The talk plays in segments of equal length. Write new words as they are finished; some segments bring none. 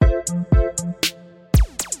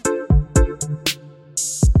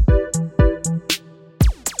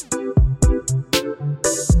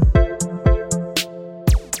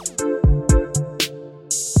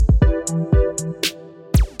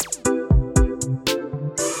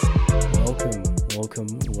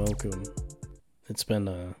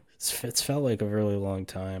It's felt like a really long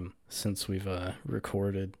time since we've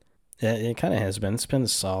recorded. Yeah, it kind of has been. It's been a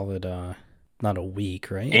solid not a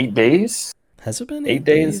week, right? 8 days, Has it been eight eight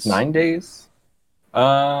days, days? 9 days.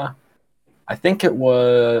 Uh, I think it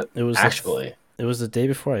was It was actually it was the day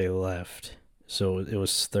before I left, so it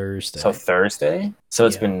was so Thursday. Thursday. So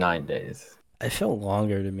it's Yeah, been 9 days. it felt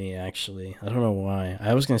longer to me actually. I don't know why.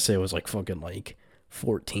 I was gonna say it was like fucking like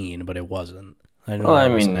 14, but it wasn't. I know Well, I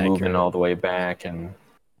that wasn't mean, moving accurate. all the way back and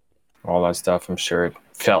all that stuff. I'm sure it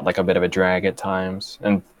felt like a bit of a drag at times.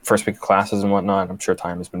 And first week of classes and whatnot. I'm sure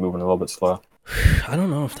time has been moving a little bit slow. I don't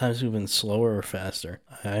know if time's moving slower or faster.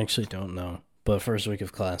 I actually don't know. But first week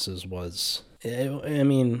of classes was. I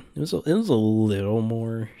mean, it was a little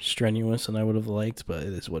more strenuous than I would have liked, but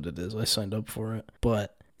it is what it is. I signed up for it,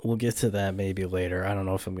 but we'll get to that maybe later. I don't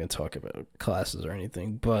know if I'm going to talk about classes or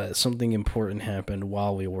anything, but something important happened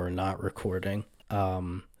while we were not recording.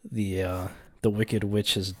 The Wicked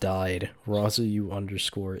Witch has died. Raza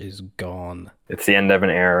underscore is gone. It's the end of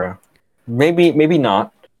an era. Maybe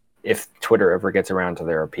not if Twitter ever gets around to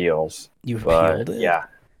their appeals. You But appealed it? yeah,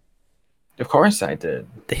 of course I did.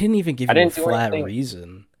 They didn't even give I you a didn't do flat anything.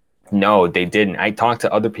 reason. No, they didn't. I talked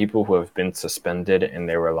to other people who have been suspended, and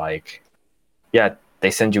they were like, "Yeah,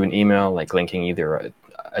 they send you an email like linking either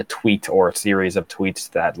a tweet or a series of tweets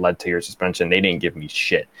that led to your suspension." They didn't give me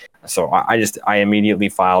shit, so I immediately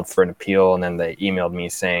filed for an appeal, and then they emailed me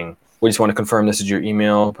saying, "We just want to confirm this is your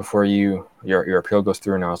email before your appeal goes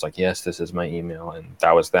through." And I was like, "Yes, this is my email," and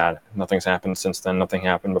that was that. Nothing's happened since then. Nothing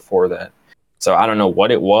happened before that. So I don't know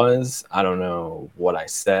what it was. I don't know what I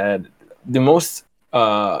said. The most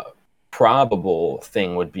uh, probable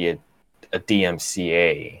thing would be a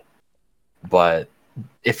DMCA, but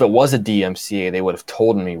if it was a DMCA, they would have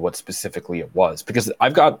told me what specifically it was, because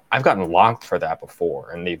I've gotten locked for that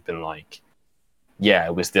before, and they've been like, yeah,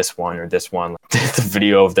 it was this one or this one. The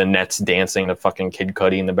video of the Nets dancing to fucking Kid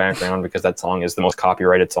Cudi in the background because that song is the most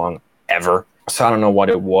copyrighted song ever. So I don't know what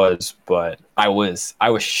it was, but I was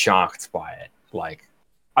shocked by it. Like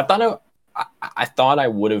I thought I thought I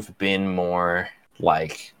would have been more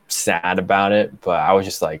like sad about it, but I was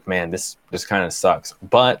just like, man, this kind of sucks.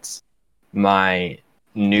 But my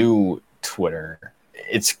new Twitter,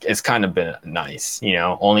 it's kind of been nice,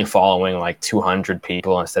 only following like 200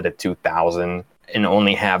 people instead of 2,000, and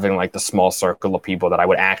only having like the small circle of people that I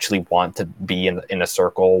would actually want to be in a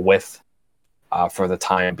circle with for the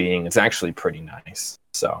time being. It's actually pretty nice.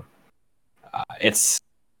 So it's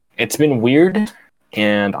been weird,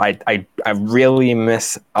 and I really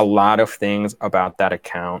miss a lot of things about that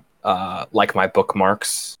account, like my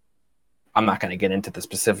bookmarks. I'm not going to get into the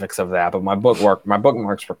specifics of that, but my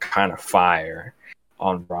bookmarks were kind of fire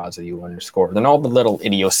on Raza underscore. Then all the little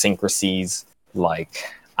idiosyncrasies, like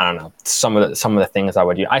I don't know, some of the things I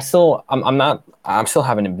would use. I'm still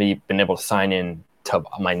haven't been able to sign in to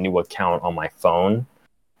my new account on my phone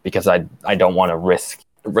because I don't want to risk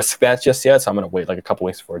that just yet. So I'm going to wait like a couple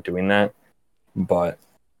weeks before doing that. But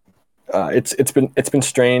it's been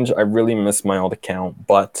strange. I really miss my old account,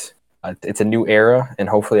 but it's a new era, and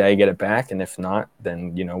hopefully I get it back. And if not,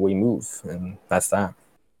 then we move, and that's that.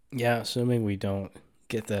 Yeah, assuming we don't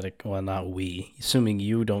get that. Well, not we. Assuming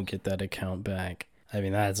you don't get that account back. I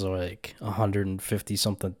mean, that's like 150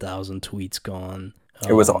 something thousand tweets gone.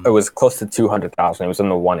 It was close to 200,000. It was in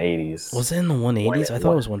the 180s. Was it in the When 180s? it I thought it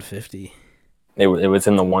went. was 150. It was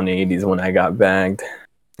in the 180s when I got bagged.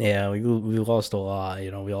 Yeah, we lost a lot.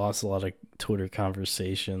 We lost a lot of Twitter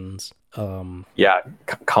conversations. Yeah,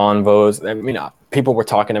 convos. I mean, people were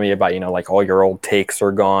talking to me about, like all your old takes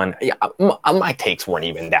are gone. Yeah, my takes weren't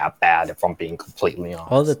even that bad, if I'm being completely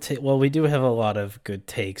All the honest. well, we do have a lot of good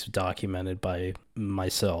takes documented by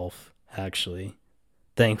myself. Actually,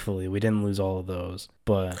 thankfully, we didn't lose all of those.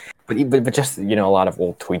 But But just, a lot of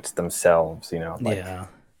old tweets themselves, like yeah,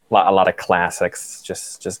 a lot of classics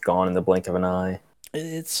just gone in the blink of an eye.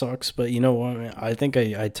 it sucks. But you know what? Man? I think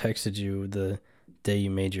I texted you the day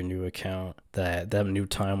you made your new account that new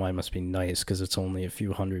timeline must be nice because it's only a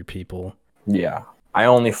few hundred people. Yeah. I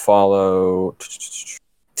only follow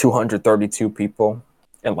 232 people,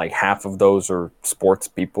 and like half of those are sports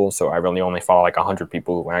people, so I really only follow like 100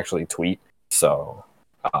 people who actually tweet. So,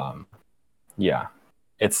 um, yeah.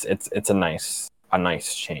 It's a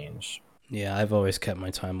nice change. Yeah, I've always kept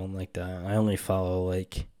my timeline like that. I only follow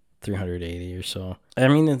like 380 or so. I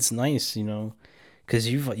mean, it's nice, because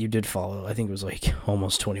you did follow. I think it was like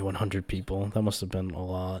almost 2,100 people. That must have been a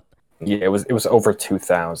lot. Yeah, it was over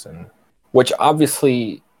 2,000, which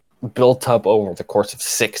obviously built up over the course of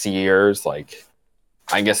 6 years. Like,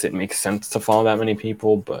 I guess it makes sense to follow that many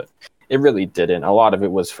people, but It really didn't. A lot of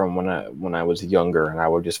it was from when I was younger, and I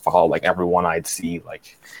would just follow like everyone I'd see,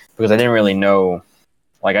 like because I didn't really know,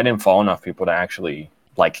 like I didn't follow enough people to actually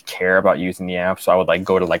like care about using the app. So I would like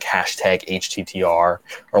go to like hashtag HTTR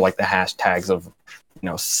or like the hashtags of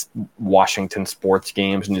Washington sports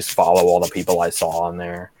games and just follow all the people I saw on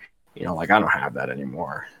there. Like I don't have that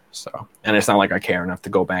anymore. So, and it's not like I care enough to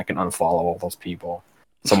go back and unfollow all those people.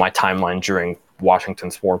 So my timeline during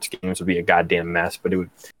Washington sports games would be a goddamn mess, but it'd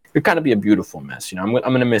kind of be a beautiful mess. I'm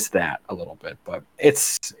gonna miss that a little bit, but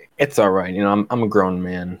it's all right. I'm a grown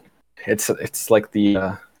man. It's like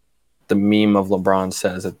the meme of LeBron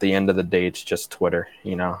says at the end of the day, it's just Twitter.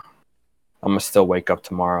 I'm gonna still wake up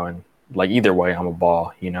tomorrow and like either way, I'm a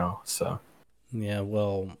ball. So Yeah,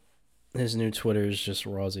 well, his new Twitter is just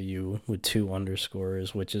Razayu with 2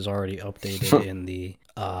 underscores, which is already updated in the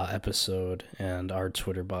episode and our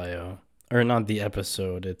Twitter bio. Or not the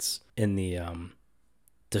episode, it's in the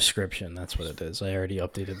description. That's what it is. I already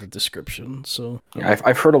updated the description, so yeah,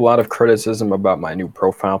 I've heard a lot of criticism about my new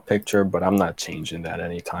profile picture, but I'm not changing that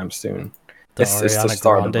anytime soon. the It's the Ariana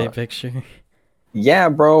start of Grande picture. yeah,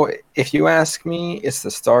 bro. If you ask me, it's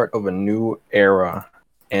the start of a new era,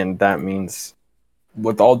 and that means,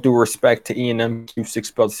 with all due respect to E&M Q6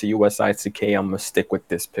 spelled CUSICK, I'm gonna stick with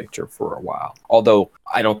this picture for a while. Although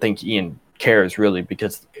I don't think Ian cares really,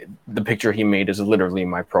 because the picture he made is literally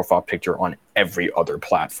my profile picture on every other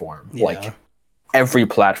platform. Yeah. Like every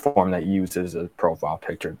platform that uses a profile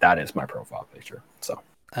picture, that is my profile picture. So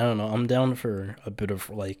I don't know. I'm down for a bit of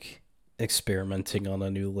like experimenting on a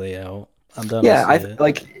new layout. I'm down to yeah, see I it.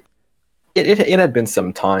 like it had been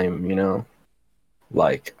some time,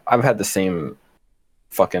 like I've had the same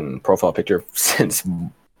fucking profile picture since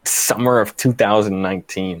summer of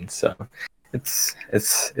 2019. So it's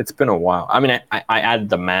been a while. I mean, I added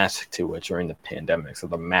the mask to it during the pandemic, so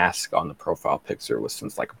the mask on the profile picture was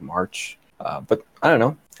since like March. But I don't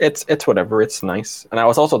know. It's whatever. It's nice. And I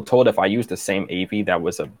was also told if I used the same AV, that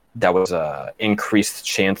was a increased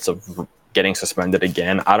chance of getting suspended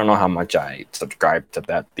again. I don't know how much I subscribe to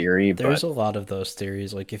that theory, There's but a lot of those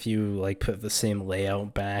theories. Like if you like put the same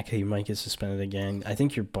layout back, you might get suspended again. I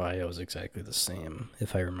think your bio is exactly the same,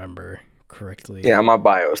 if I remember correctly. yeah, my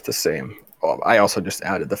bio is the same. I also just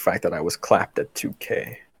added the fact that I was clapped at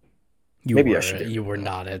 2K. Maybe I should get You rid were of that.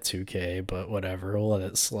 not at 2K, but whatever. We'll let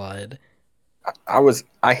it slide.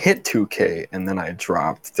 I hit 2K and then I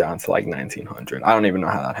dropped down to like 1900. I don't even know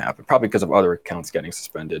how that happened. Probably because of other accounts getting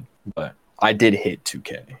suspended, but I did hit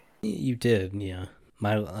 2K. You did, yeah.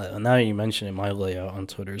 My now you mention it, my layout on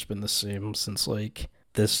Twitter's been the same since like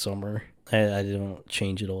this summer. I don't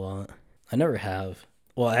change it a lot. I never have.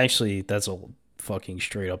 Well, actually, that's a fucking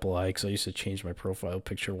straight up lie because I used to change my profile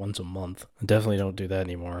picture once a month. I definitely don't do that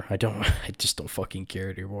anymore. I don't. I just don't fucking care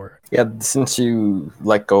anymore. Yeah, since you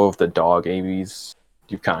let go of the dog AVs,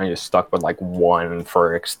 you kind of just stuck with like one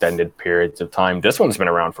for extended periods of time. This one's been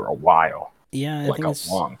around for a while, Yeah, I like think a it's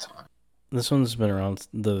long time. this one's been around.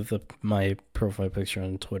 The my profile picture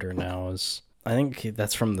on Twitter now is. I think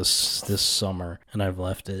that's from this summer, and I've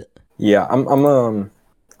left it. Yeah, I'm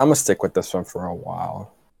gonna stick with this one for a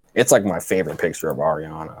while. It's like my favorite picture of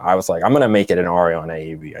Ariana. I was like, I'm gonna make it an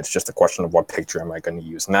Ariana AV. It's just a question of what picture am I gonna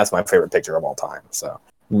use, and that's my favorite picture of all time. So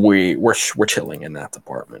we're chilling in that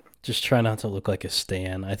department. Just try not to look like a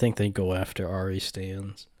stan. I think they go after Ari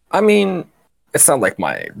stans. I mean, it's not like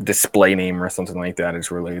my display name or something like that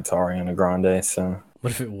is related to Ariana Grande. So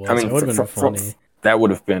What if it I was? mean, That would have been funny. that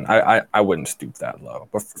would have been. I wouldn't stoop that low,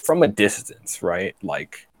 but from a distance, right?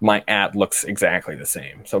 Like my ad looks exactly the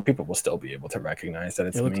same, so people will still be able to recognize that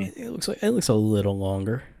it's me. It looks a little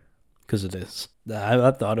longer because it is.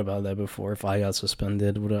 I've thought about that before. If I got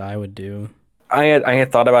suspended, what I would do. I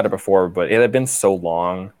had thought about it before, but it had been so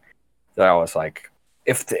long that I was like,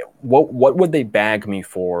 what would they bag me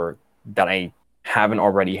for that I haven't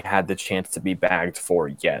already had the chance to be bagged for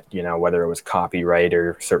yet? Whether it was copyright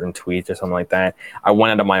or certain tweets or something like that. I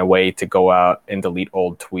went out of my way to go out and delete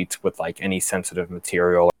old tweets with like any sensitive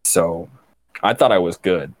material. So I thought I was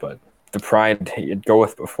good, but the pride it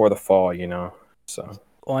goeth before the fall. So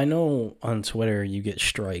Well, I know on Twitter you get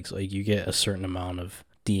strikes. Like you get a certain amount of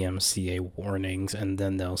DMCA warnings, and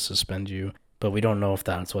then they'll suspend you. But we don't know if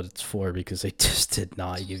that's what it's for because they just did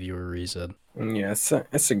not give you a reason. yeah,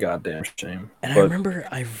 it's a goddamn shame. And I But remember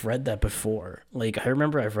I've read that before. Like, I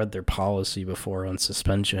remember I've read their policy before on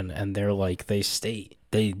suspension, and they're like, they state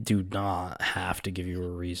they do not have to give you a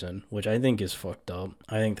reason, which I think is fucked up.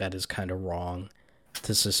 I think that is kind of wrong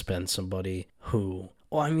to suspend somebody who.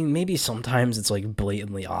 Well, I mean, maybe sometimes it's like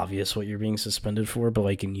blatantly obvious what you're being suspended for, but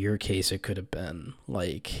like in your case, it could have been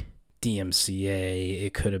like DMCA.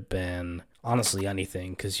 It could have been honestly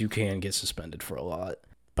anything because you can get suspended for a lot.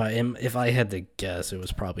 But if I had to guess, it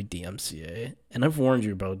was probably DMCA. And I've warned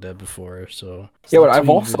you about that before, so Yeah, but stop I've tweeting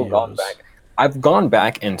also gone videos. back. I've gone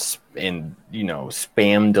back and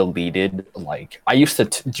spam deleted. Like I used to.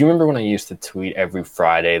 Do you remember when I used to tweet every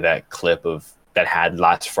Friday that clip of that had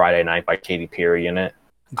 "Last Friday Night" by Katy Perry in it?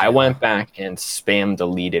 I Yeah, went back and spam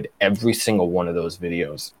deleted every single one of those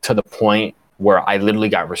videos to the point where I literally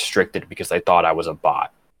got restricted because they thought I was a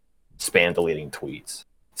bot spam deleting tweets.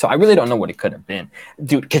 So I really don't know what it could have been.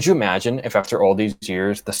 Dude, could you imagine if after all these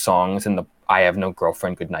years the songs in the I Have No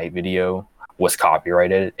Girlfriend Goodnight video was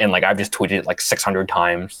copyrighted and like I've just tweeted it like 600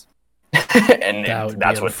 times that and would be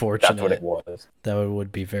that's what it unfortunate. was. That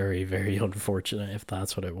would be very, very unfortunate if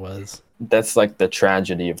that's what it was. That's like the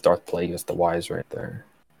tragedy of Darth Plagueis the Wise right there.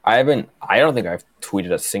 I don't think I've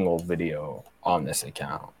tweeted a single video on this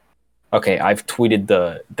account. Okay, I've tweeted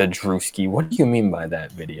the Drewski. What do you mean by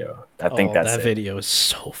that video? I think Oh, that's that it. video is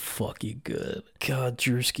so fucking good. God,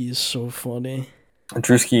 Drewski is so funny.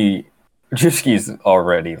 Drewski Drewski's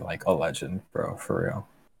already like a legend, bro, for real.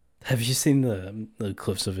 Have you seen the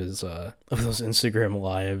clips of his of those Instagram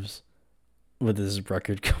lives with his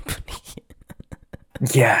record company?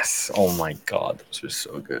 Yes. Oh my god, those are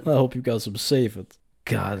so good. I hope you got some savings.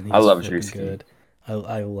 God, I he's love fucking Drewski. good. I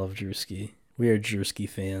love Drewski. We are Drewski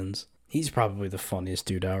fans. He's probably the funniest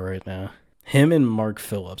dude out right now. Him and Mark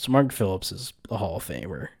Phillips. Mark Phillips is a Hall of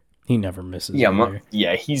Famer. He never misses either.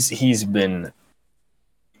 Yeah, he's been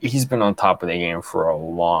on top of the game for a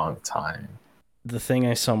long time. The thing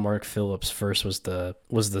I saw Mark Phillips first was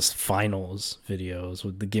this finals videos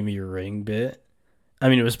with the "Gimme Your Ring" bit. I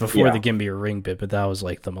mean, it was before the Yeah. "Gimme Your Ring" bit, but that was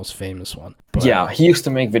like the most famous one. But Yeah, he used to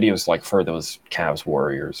make videos like for those Cavs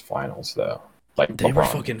Warriors finals though. Like they were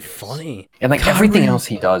LeBron fucking videos. funny. And like everything Kyrie, else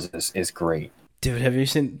he does is great. dude, have you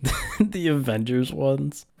seen the Avengers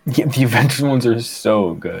ones? Yeah, the Avengers ones are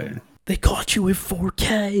so good. They caught you with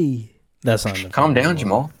 4K. That's not an Calm Avengers down, one.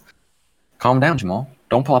 Jamal. Calm down, Jamal.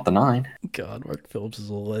 Don't pull out the nine. God, Mark Phillips is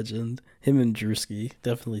a legend. Him and Drewski,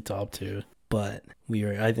 definitely top two. But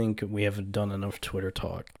I think we haven't done enough Twitter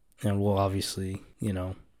talk. And we'll obviously,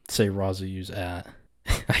 say Razayu's at.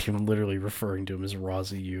 I am literally referring to him as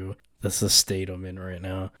Razayu. That's the state I'm in right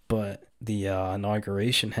now. But the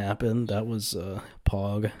inauguration happened. That was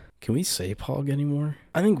Pog. Can we say Pog anymore?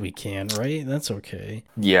 I think we can, right? That's okay.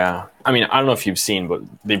 Yeah. I mean, I don't know if you've seen, but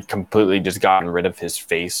they've completely just gotten rid of his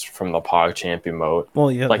face from the PogChamp emote.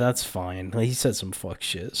 Well, yeah, Like, that's fine. He said some fuck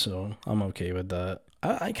shit, so I'm okay with that.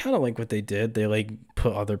 I kind of like what they did. They like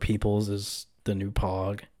put other people's as the new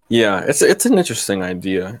Pog. yeah, it's an interesting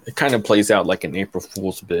idea. It kind of plays out like an April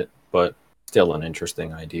Fool's bit, but still an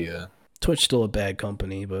interesting idea. Twitch still a bad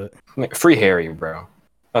company, but Like, free Harry, bro.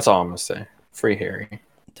 That's all I'm gonna say. Free Harry.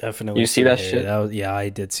 definitely. You see that Harry. shit? Yeah, I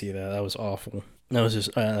did see that. That was awful. That was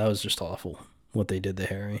just awful what they did to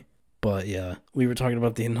Harry. But yeah, we were talking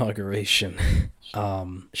about the inauguration.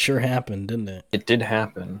 Sure happened, didn't it? It did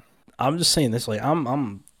happen. I'm just saying this. Like, I'm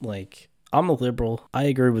a liberal. I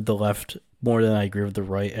agree with the left more than I agree with the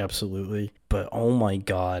right, absolutely. But oh my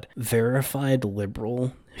god, verified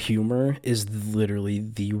liberal humor is literally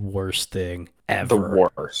the worst thing The ever.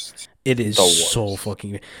 worst. It is The so worst.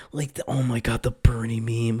 fucking like oh my god, the Bernie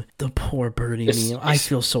meme, the poor Bernie meme. I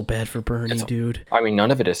feel so bad for Bernie, it's dude. I mean, none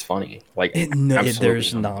of it is funny. Like, absolutely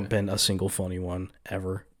There's none of not it. been a single funny one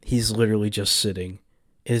ever. He's literally just sitting.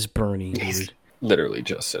 Is Bernie, He's dude. literally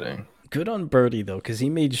just sitting. Good on Birdie though, because he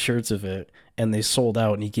made shirts of it and they sold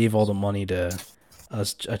out, and he gave all the money to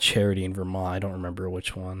a charity in Vermont. I don't remember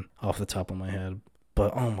which one off the top of my head,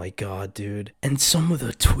 but oh my god, dude! And some of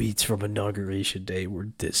the tweets from inauguration day were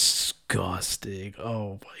disgusting.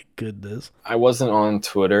 Oh my goodness. I wasn't on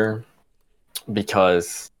Twitter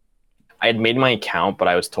because I had made my account, but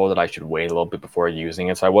I was told that I should wait a little bit before using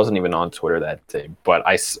it, so I wasn't even on Twitter that day. But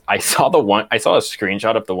I saw I saw a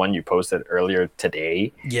screenshot of the one you posted earlier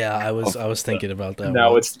today. Yeah, I was thinking about that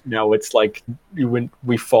Now one. it's like when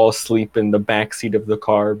we fall asleep in the backseat of the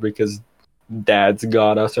car because Dad's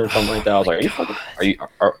got us or something like that. I was like,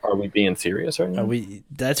 are we being serious right now?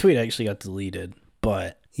 That tweet actually got deleted,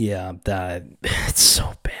 but yeah, that it's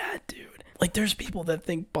so bad, dude. Like, there's people that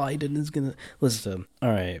think Biden is gonna listen. All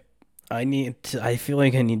right, I feel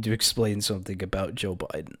like I need to explain something about Joe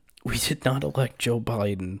Biden. We did not elect Joe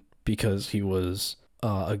Biden because he was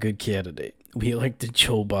a good candidate. We elected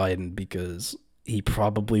Joe Biden because he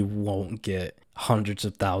probably won't get hundreds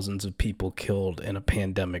of thousands of people killed in a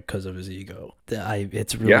pandemic because of his ego.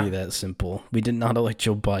 It's really that simple. We did not elect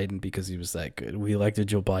Joe Biden because he was that good. We elected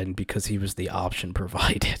Joe Biden because he was the option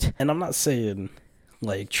provided. And I'm not saying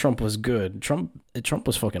Like Trump was good. Trump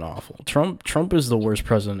was fucking awful. Trump is the worst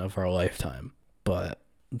president of our lifetime. But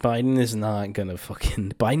Biden is not gonna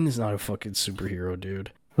fucking Biden is not a fucking superhero,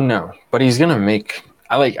 dude. No, but he's gonna make.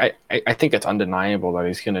 I think it's undeniable that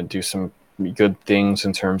he's gonna do some good things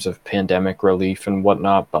in terms of pandemic relief and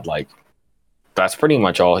whatnot. But like, that's pretty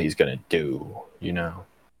much all he's gonna do. You know,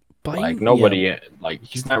 like Biden, yeah. nobody. Like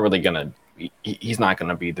he's not really gonna. He's not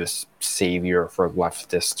gonna be this savior for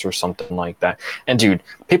leftists or something like that. And dude,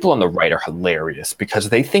 people on the right are hilarious because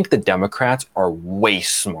they think the Democrats are way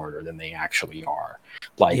smarter than they actually are.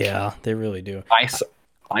 Like, Yeah, they really do.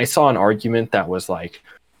 I saw an argument that was like,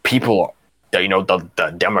 people,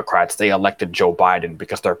 the Democrats, they elected Joe Biden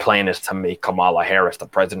because their plan is to make Kamala Harris the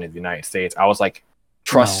president of the United States. I was like,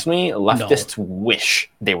 trust me, leftists wish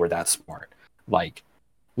they were that smart. Like,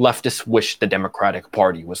 leftists wish the Democratic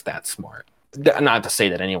Party was that smart. Not to say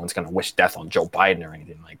that anyone's going to wish death on Joe Biden or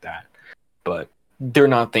anything like that, but they're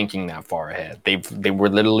not thinking that far ahead. They were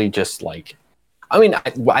literally just like, I mean,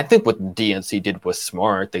 I think what DNC did was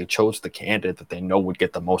smart. They chose the candidate that they know would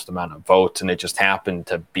get the most amount of votes, and it just happened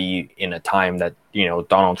to be in a time that,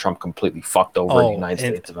 Donald Trump completely fucked over the United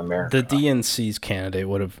States of America. The DNC's candidate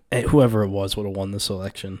would have, whoever it was, would have won this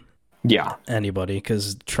election. Yeah. Anybody,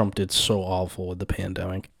 because Trump did so awful with the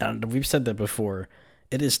pandemic. And we've said that before.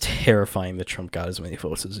 It is terrifying that Trump got as many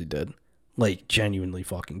votes as he did. Like, genuinely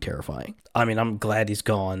fucking terrifying. I mean, I'm glad he's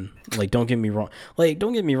gone. Like, don't get me wrong.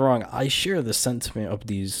 I share the sentiment of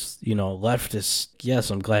these, leftists. Yes,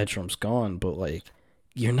 I'm glad Trump's gone, but, like,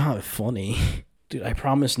 you're not funny. Dude, I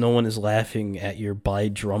promise no one is laughing at your buy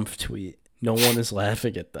Trump tweet. No one is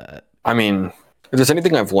laughing at that. I mean, if there's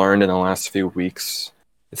anything I've learned in the last few weeks,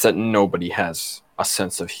 it's that nobody has a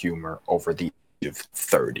sense of humor over the age of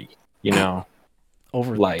 30,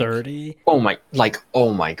 Over 30? Oh my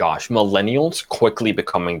gosh. Millennials quickly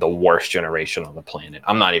becoming the worst generation on the planet.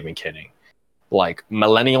 I'm not even kidding. Like,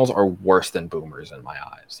 millennials are worse than boomers in my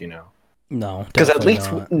eyes, No, because at least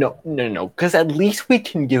not. no. Because at least we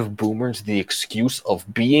can give boomers the excuse of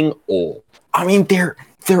being old. I mean, they're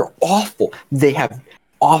awful. They have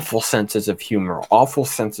awful senses of humor, awful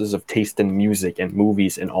senses of taste in music and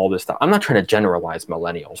movies and all this stuff. I'm not trying to generalize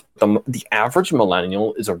millennials. The average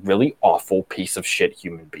millennial is a really awful piece of shit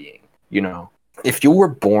human being. If you were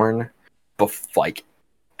born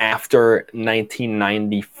after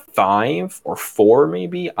 1995 or 4,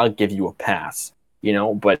 maybe I'll give you a pass.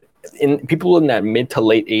 But in people in that mid to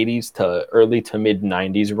late 80s to early to mid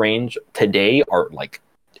 90s range today are like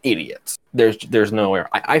idiots. There's no way.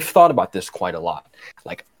 I've thought about this quite a lot.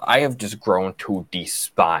 Like, I have just grown to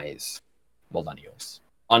despise millennials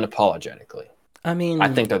unapologetically. I mean, I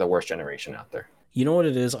think they're the worst generation out there. You know what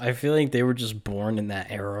it is? I feel like they were just born in that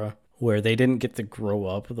era where they didn't get to grow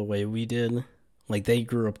up the way we did. Like, they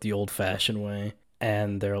grew up the old-fashioned way,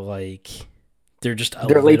 and they're just a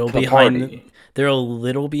little behind. They're a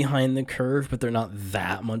little behind the curve, but they're not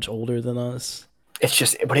that much older than us. It's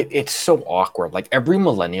just, but it's so awkward. Like, every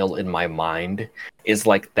millennial in my mind is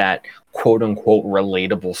like that quote unquote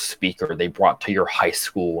relatable speaker they brought to your high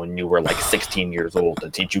school when you were like 16 years old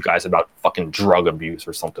to teach you guys about fucking drug abuse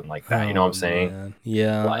or something like that. You know what I'm saying? Man.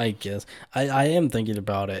 Yeah, I guess. I am thinking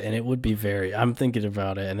about it, and it would be I'm thinking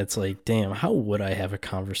about it, and it's like, damn, how would I have a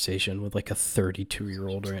conversation with like a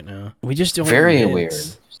 32-year-old right now? We just don't Very mix. weird.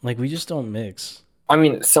 Like, we just don't mix. I'll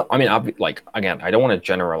be like, again, I don't want to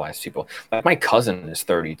generalize people. Like, my cousin is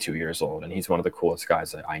 32 years old, and he's one of the coolest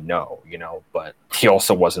guys that I know, but he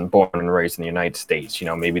also wasn't born and raised in the United States.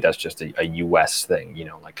 Maybe that's just a US thing,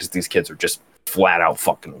 like, because these kids are just flat out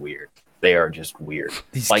fucking weird. They are just weird.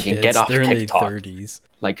 These like, kids, get off they're TikTok. in their 30s.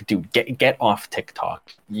 Like, dude, get off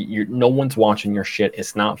TikTok. No one's watching your shit.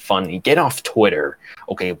 It's not funny. Get off Twitter,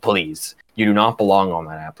 okay, please. You do not belong on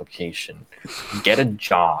that application. Get a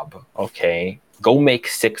job, okay? Go make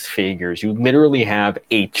 6 figures. You literally have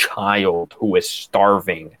a child who is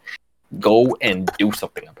starving. Go and do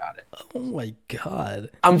something about it. Oh my god!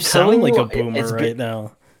 I'm sounding like you, a boomer right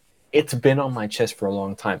now. It's been on my chest for a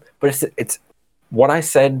long time, but it's what I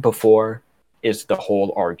said before is the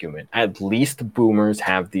whole argument. At least boomers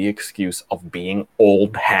have the excuse of being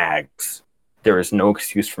old hags. There is no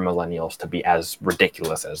excuse for millennials to be as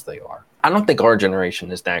ridiculous as they are. I don't think our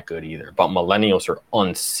generation is that good either, but millennials are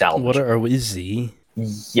unsalvageable. What are we, Z?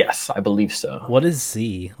 Yes, I believe so. What is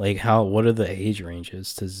Z? Like, what are the age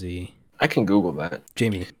ranges to Z? I can Google that.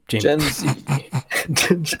 Jamie. Gen Z.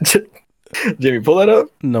 Jamie, pull that up.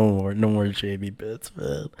 No more Jamie bits,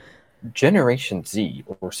 man. Generation Z,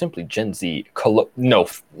 or simply Gen Z.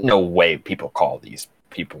 No way people call these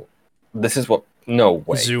people. This is what No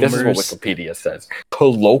way. This is what Zoomers. Wikipedia says.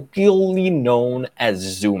 Colloquially known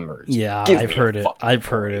as Zoomers. Yeah, Give I've me a heard it. fucking I've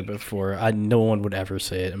heard it break. before. No one would ever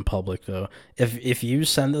say it in public though. If you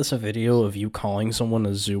send us a video of you calling someone a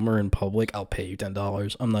Zoomer in public, I'll pay you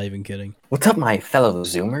 $10. I'm not even kidding. What's up, my fellow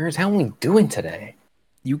Zoomers? How are we doing today?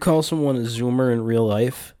 You call someone a Zoomer in real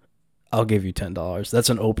life, I'll give you $10. That's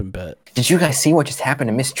an open bet. Did you guys see what just happened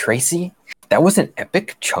to Miss Tracy? That was an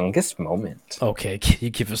epic Chungus moment. Okay, can you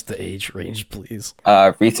give us the age range, please?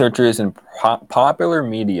 Researchers in popular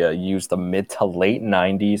media use the mid to late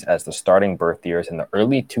 90s as the starting birth years and the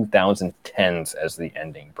early 2010s as the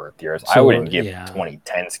ending birth years. I wouldn't give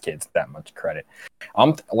 2010s kids that much credit.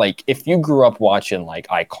 Like, if you grew up watching like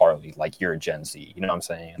iCarly, like you're a Gen Z, you know what I'm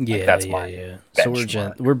saying? Like, Yeah, that's yeah.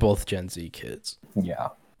 So we're both Gen Z kids. Yeah,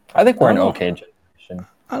 I think we're an okay generation.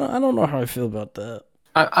 I don't know how I feel about that.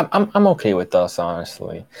 I'm okay with us,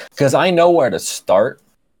 honestly, because I know where to start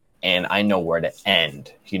and I know where to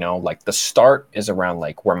end. You know, like the start is around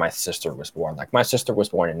like where my sister was born. Like my sister was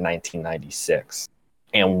born in 1996,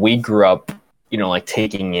 and we grew up, you know, like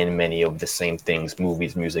taking in many of the same things,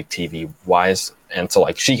 movies, music, TV wise, and so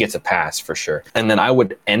like she gets a pass for sure. And then I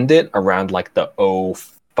would end it around like the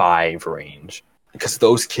 '05 range, because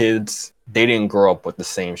those kids, they didn't grow up with the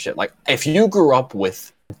same shit. Like if you grew up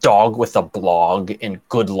with Dog with a Blog and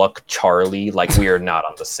Good Luck Charlie, like we are not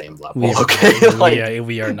on the same level. Okay, like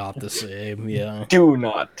we are not the same. Yeah, do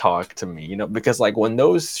not talk to me, you know, because like when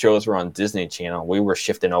those shows were on Disney Channel, we were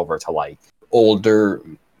shifting over to like older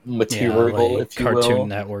material, like if you Cartoon will.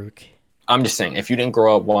 Network. I'm just saying, if you didn't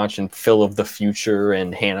grow up watching Phil of the Future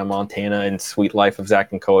and Hannah Montana and Sweet Life of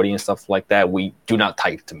Zack and Cody and stuff like that, we do not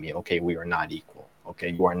type to me. Okay, we are not equal. Okay,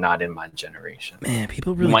 you are not in my generation. Man,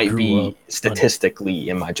 people really might be statistically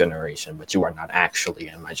in my generation, but you are not actually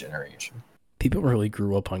in my generation. People really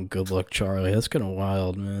grew up on Good Luck Charlie. That's kind of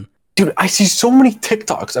wild, man. Dude, I see so many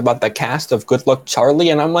TikToks about the cast of Good Luck Charlie,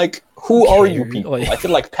 and I'm like, who are you people? I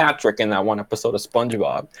feel like Patrick in that one episode of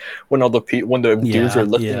SpongeBob, when the dudes are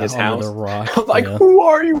lifting his house. I'm like, who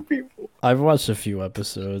are you people? I've watched a few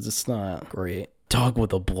episodes. It's not great. Dog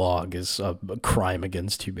with a Blog is a crime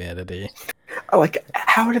against humanity. Like,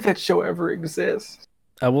 how did that show ever exist?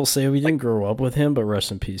 I will say we didn't grow up with him, but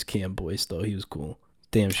rest in peace, Cam Boyce, though. He was cool.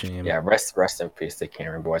 Damn shame. Yeah, rest in peace to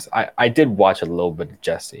Cameron Boyce. I did watch a little bit of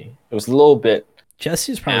Jesse. It was a little bit.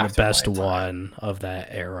 Jesse's probably the best one of that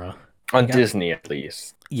era. On Disney, at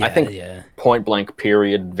least. Yeah, I think Point Blank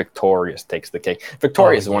Period, Victorious takes the cake.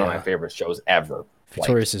 Victorious is one of my favorite shows ever.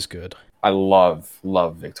 Victorious is good. I love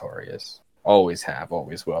Victorious. Always have,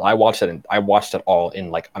 always will. I watched it all in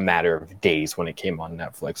like a matter of days when it came on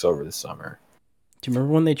Netflix over the summer. Do you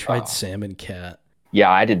remember when they tried Salmon Cat? Yeah,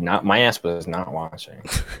 I did not. My ass was not watching,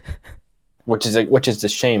 which is a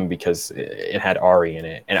shame because it had Ari in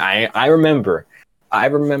it, and I remember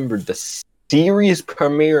the series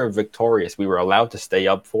premiere of Victorious. We were allowed to stay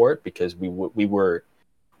up for it because we were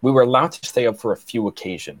allowed to stay up for a few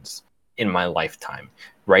occasions in my lifetime.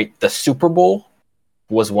 Right, the Super Bowl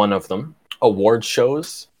was one of them. Award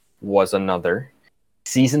shows was another.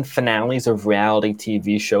 Season finales of reality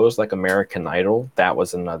TV shows like American Idol, that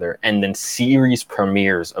was another. And then series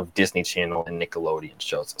premieres of Disney Channel and Nickelodeon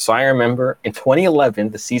shows. So I remember in 2011,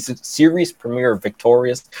 the series premiere of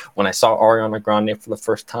Victorious, when I saw Ariana Grande for the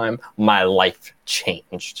first time, my life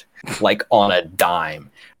changed. Like on a dime.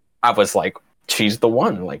 I was like, she's the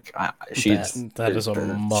one. Like that is a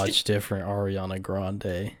much different Ariana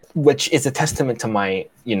Grande. Which is a testament to my,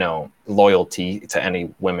 loyalty to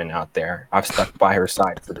any women out there. I've stuck by her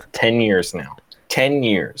side for 10 years now. 10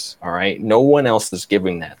 years, all right? No one else is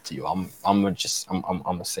giving that to you. I'm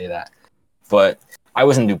gonna say that. But I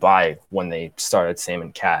was in Dubai when they started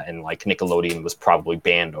Salmon Cat, and like Nickelodeon was probably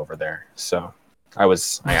banned over there. So I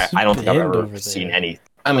don't think I've ever seen any.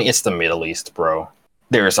 I mean, it's the Middle East, bro.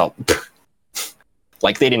 There's a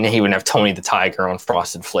like they didn't even have Tony the Tiger on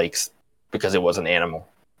Frosted Flakes because it was an animal.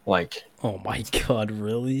 Like, oh my god,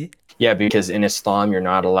 really? Yeah, because in Islam you're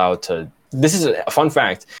not allowed to. This is a fun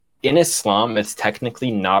fact. In Islam, it's technically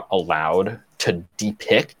not allowed to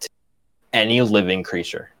depict any living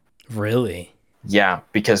creature. Really? Yeah,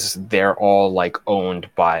 because they're all like owned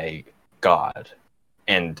by God,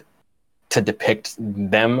 and to depict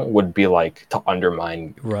them would be like to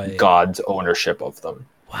undermine God's ownership of them.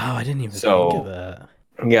 Wow, I didn't even think of that.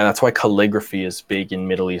 Yeah, that's why calligraphy is big in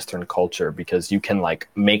Middle Eastern culture, because you can like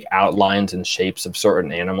make outlines and shapes of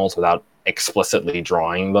certain animals without explicitly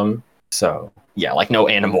drawing them. So yeah, like no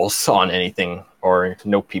animals on anything or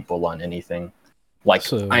no people on anything.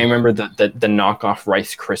 Like I remember the knockoff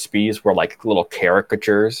Rice Krispies were like little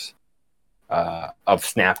caricatures of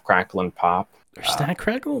Snap, Crackle, and Pop. Are Snack,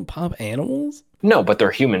 Crackle, and Pop animals? No, but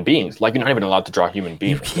they're human beings. Like, you're not even allowed to draw human You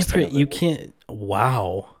beings. can't. You can't.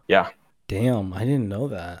 Wow. Yeah. Damn, I didn't know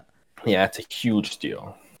that. Yeah, it's a huge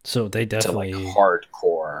deal So they to like definitely.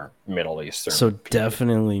 hardcore Middle Eastern So people.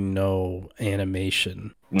 definitely no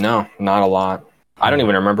animation. No, not a lot. I don't Hmm.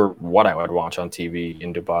 even remember what I would watch on TV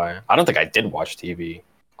in Dubai. I don't think I did watch TV.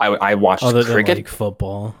 I watched Other than cricket. like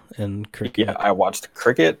football and Yeah, cricket. I watched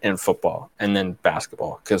cricket and football, and then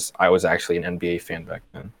basketball because I was actually an NBA fan back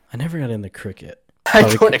then. I never got into cricket. I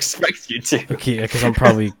Probably don't expect you to. okay, because I'm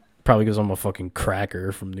probably because I'm a fucking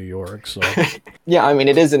cracker from New York. So Yeah, I mean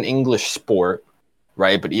it is an English sport,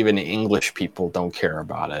 right? But even English people don't care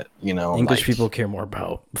about it. You know, English like people care more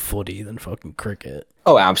about footy than fucking cricket.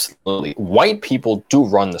 oh, absolutely. White people do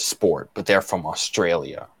run the sport, but they're from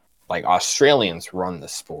Australia. Like Australians run the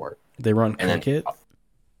sport, They run and then cricket.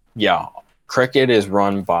 yeah, cricket is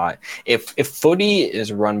run by if footy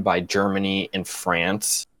is run by Germany and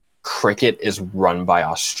France, cricket is run by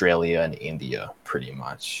Australia and India, pretty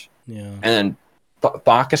much. Yeah, And then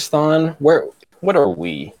Pakistan, what are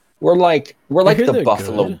we? We're I like hear the they're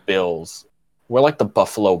Buffalo good. Bills. We're like the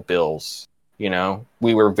Buffalo Bills. You know,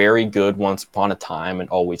 we were very good once upon a time and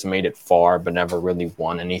always made it far, but never really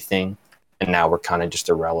won anything. And now we're kind of just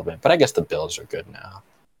irrelevant. But I guess the Bills are good now.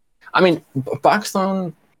 I mean,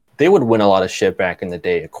 Pakistan, they would win a lot of shit back in the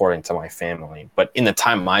day, according to my family. But in the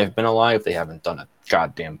time I've been alive, they haven't done a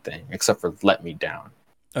goddamn thing except for let me down.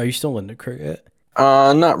 Are you still into cricket?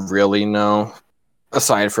 Not really, no.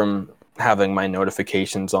 Aside from having my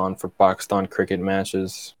notifications on for Pakistan cricket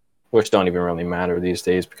matches, which don't even really matter these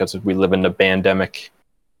days because we live in a pandemic.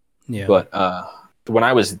 Yeah. But when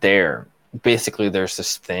I was there, basically there's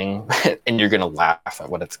this thing, and you're gonna laugh at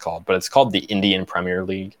what it's called, but it's called the Indian Premier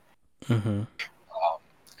League, Mm-hmm.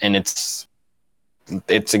 and it's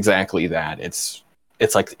exactly that.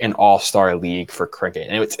 It's like an all-star league for cricket,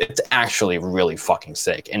 and it's actually really fucking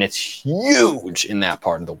sick, and it's huge in that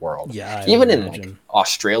part of the world. Yeah, I would Even in like imagine.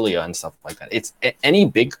 Australia and stuff like that. It's any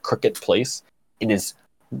big cricket place. It is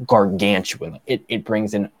gargantuan. It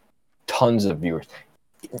brings in tons of viewers.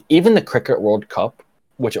 Even the Cricket World Cup,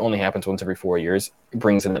 which only happens once every 4 years,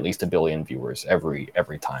 brings in at least 1 billion viewers every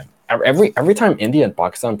time. Every time India and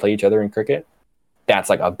Pakistan play each other in cricket, that's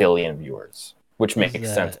like 1 billion viewers, which Is makes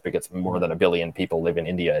sense that because more than 1 billion people live in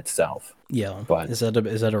India itself. yeah? But Is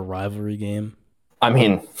that a rivalry game? I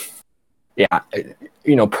mean, yeah,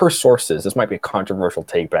 per sources, this might be a controversial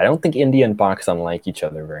take, but I don't think India and Pakistan like each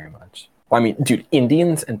other very much. I mean, dude,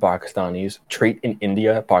 Indians and Pakistanis treat an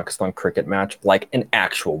India-Pakistan cricket match like an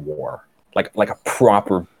actual war, like a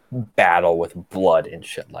proper battle with blood and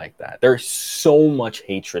shit like that. There's so much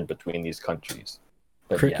hatred between these countries.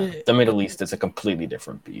 But yeah, Cricket, the Middle East is a completely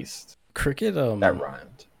different beast. cricket. That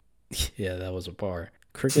rhymed. Yeah, that was a bar.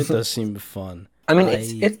 Cricket does seem fun. I mean,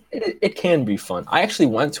 I it can be fun. I actually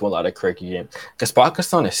went to a lot of cricket games because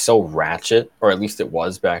Pakistan is so ratchet, or at least it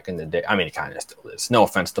was back in the day. I mean, it kind of still is. No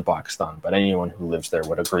offense to Pakistan, but anyone who lives there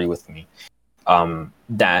would agree with me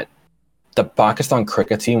that the Pakistan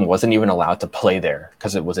cricket team wasn't even allowed to play there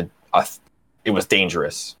because it was it was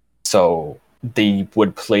dangerous. So they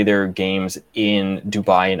would play their games in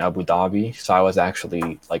Dubai and Abu Dhabi. So I was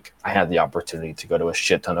actually like, I had the opportunity to go to a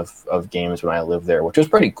shit ton of games when I lived there, which was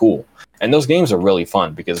pretty cool. And those games are really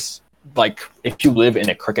fun because, like, if you live in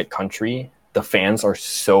a cricket country, the fans are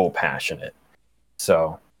so passionate.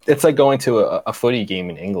 So it's like going to a footy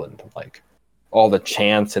game in England. Like, all the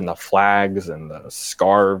chants and the flags and the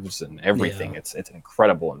scarves and everything. yeah. It's an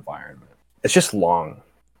incredible environment. It's just long.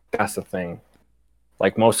 That's the thing.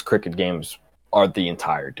 Like most cricket games are the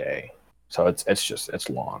entire day, so it's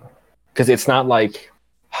long because it's not like,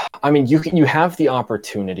 I mean, you have the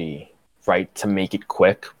opportunity, right, to make it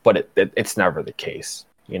quick, but it's never the case.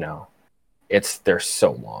 You know, they're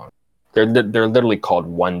so long. They're literally called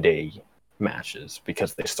 1 day matches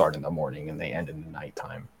because they start in the morning and they end in the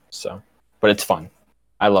nighttime. So, but it's fun.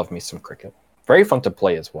 I love me some cricket. Very fun to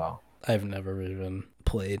play as well. I've never even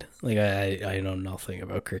played. Like I know nothing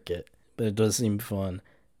about cricket, but it does seem fun.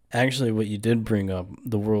 Actually, what you did bring up,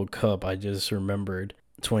 the World Cup, I just remembered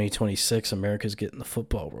 2026, America's getting the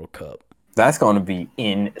football World Cup. That's going to be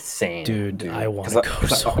insane, Dude, I want to 'Cause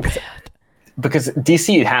go so bad. because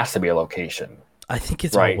DC has to be a location, I think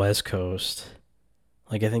it's all right? West Coast.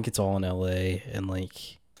 Like I think it's all in LA and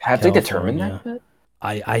like Have they determined California. that yet?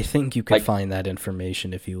 I think you could Like, find that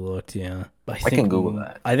information if you looked, yeah. I can Google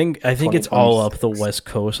that. I think it's all up the 2026. West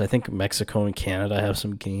Coast. I think Mexico and Canada have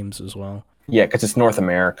some games as well. Yeah, because it's North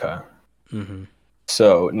America. Mm-hmm.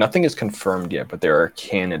 So nothing is confirmed yet, but there are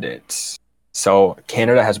candidates. So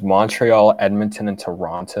Canada has Montreal, Edmonton, and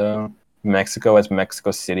Toronto. Mexico has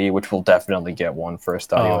Mexico City, which will definitely get one for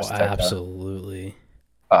Estadio Oh, Azteca. absolutely.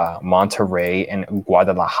 Monterrey and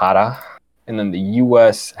Guadalajara. And then the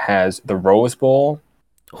U.S. has the Rose Bowl,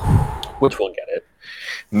 which will get it.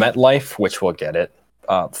 MetLife, which will get it.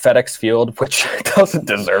 FedEx Field, which doesn't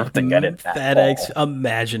deserve to get it at FedEx. all.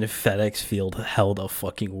 Imagine if FedEx Field held a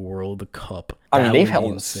fucking World Cup. I mean, That they've would be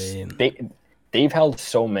held insane. they've held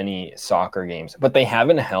so many soccer games, but they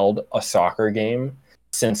haven't held a soccer game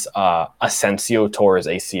since Asensio tore his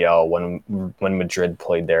ACL when Madrid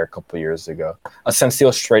played there a couple years ago.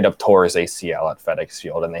 Asensio straight up tore his ACL at FedEx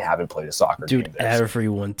Field, and they haven't played a soccer Dude, game there.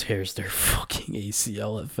 everyone tears their fucking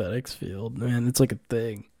ACL at FedEx Field. Man, it's like a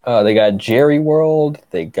thing. They got Jerry World.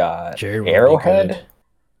 They got Jerry would be Arrowhead. good.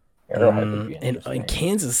 Arrowhead would be In interesting.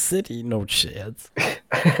 Kansas City, no chance.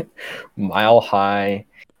 Mile High,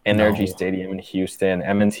 Energy No. Stadium in Houston,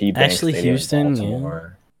 M&T Bank Actually, Stadium Houston, in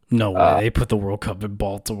Baltimore. No way. They put the World Cup in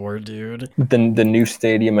Baltimore, dude. The new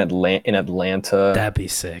stadium in Atlanta. That'd be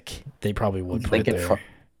sick. They probably would put it there.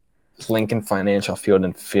 Lincoln Financial Field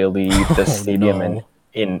in Philly. The stadium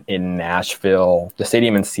in Nashville. The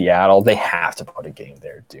stadium in Seattle. They have to put a game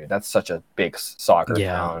there, dude. That's such a big soccer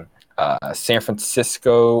town. San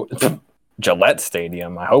Francisco. Gillette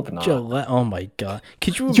Stadium. I hope not. Gillette. Oh my god.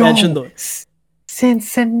 Could you imagine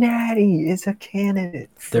Cincinnati is a candidate.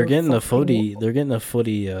 They're getting a footy. They're getting a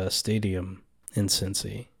footy stadium in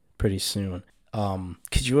Cincy pretty soon.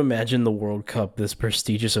 Could you imagine the World Cup, this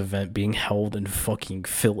prestigious event, being held in fucking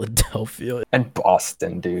Philadelphia and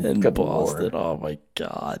Boston, dude? And Good Boston. Lord. Oh my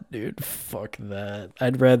god, dude. Fuck that.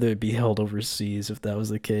 I'd rather it be held overseas if that was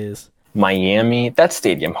the case. Miami, that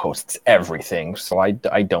stadium hosts everything, so I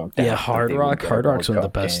don't doubt. Yeah, Hard Rock's one of the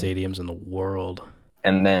best stadiums in the world.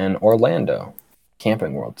 And then Orlando,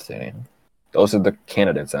 Camping World Stadium. Those are the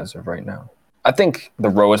candidates as of right now. I think the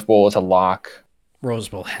Rose Bowl is a lock. Rose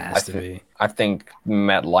Bowl has to be. I think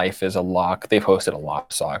MetLife is a lock. They've hosted a lot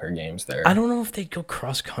of soccer games there. I don't know if they'd go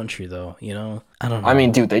cross country though. You know, I don't know. I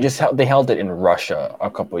mean, dude, they held it in Russia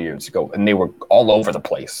a couple of years ago, and they were all over the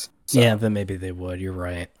place. So. Yeah, then maybe they would. You're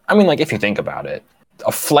right. I mean, like if you think about it,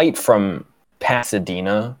 a flight from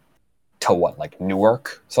Pasadena to what, like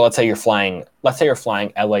Newark? So let's say you're flying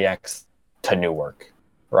LAX to Newark,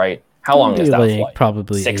 right? How long is that flight?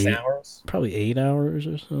 Probably 6 hours. Probably 8 hours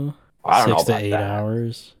or so. I don't know about 6 to 8 that.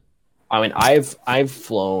 hours. I mean, I've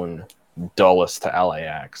flown Dulles to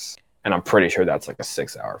LAX, and I'm pretty sure that's like a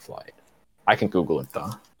 6-hour flight. I can Google it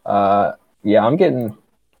though. Yeah, I'm getting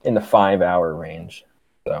in the 5-hour range.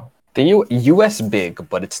 So the U.S. big,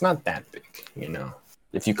 but it's not that big, you know,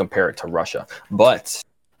 if you compare it to Russia. But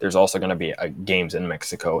there's also going to be games in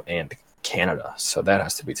Mexico and Canada, so that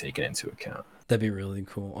has to be taken into account. That'd be really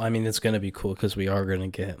cool. I mean, it's going to be cool because we are going to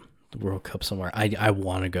get the World Cup somewhere. I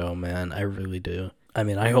want to go, man. I really do. I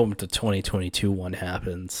mean, I hope the 2022 one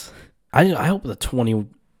happens. I hope the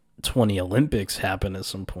 2020 Olympics happen at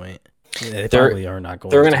some point. They probably are not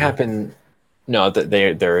going. They're going to happen. No,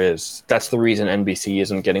 there is. That's the reason NBC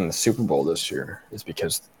isn't getting the Super Bowl this year, is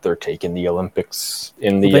because they're taking the Olympics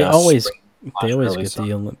in the. They always get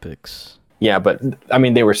the Olympics. Yeah, but I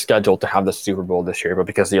mean, they were scheduled to have the Super Bowl this year, but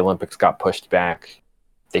because the Olympics got pushed back,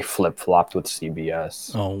 they flip-flopped with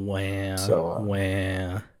CBS. Oh, wow. So,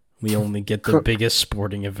 wow. We only get the biggest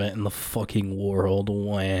sporting event in the fucking world.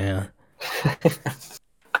 Wow.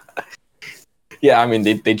 Yeah, I mean,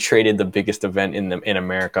 they traded the biggest event in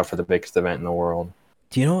America for the biggest event in the world.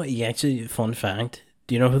 Do you know what? Actually, fun fact.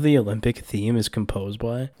 Do you know who the Olympic theme is composed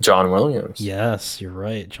by? John Williams. Yes, you're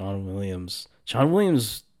right. John Williams. John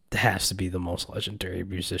Williams has to be the most legendary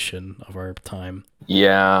musician of our time.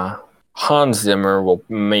 Yeah. Hans Zimmer will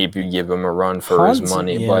maybe give him a run for his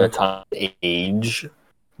money by the time age.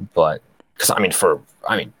 But, because,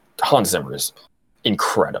 Hans Zimmer is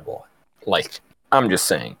incredible. Like, I'm just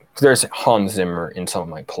saying, there's Hans Zimmer in some of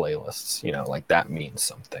my playlists, you know, like that means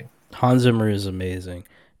something. Hans Zimmer is amazing.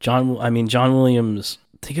 John Williams,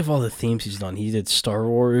 think of all the themes he's done. He did Star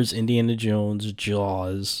Wars, Indiana Jones,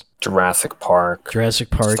 Jaws, Jurassic Park,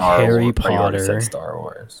 Harry Potter. Star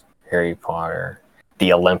Wars, Harry Potter,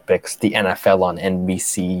 the Olympics, the NFL on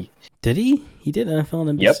NBC. Did he? He did NFL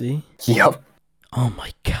on NBC? Yep. Oh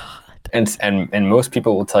my god. And most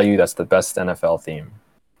people will tell you that's the best NFL theme.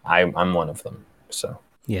 I'm one of them. So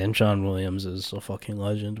yeah, and John Williams is a fucking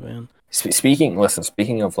legend, man. Speaking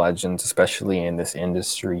of legends, especially in this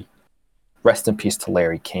industry, rest in peace to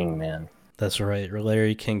Larry King, man. That's right.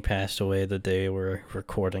 Larry King passed away the day we're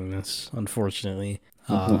recording this, unfortunately.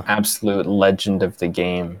 Absolute legend of the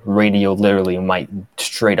game. Radio literally might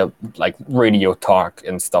straight up, like radio talk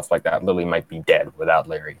and stuff like that, literally might be dead without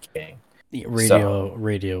Larry King.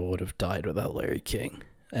 Radio would have died without Larry King.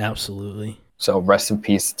 Absolutely. So rest in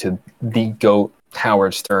peace to the GOAT.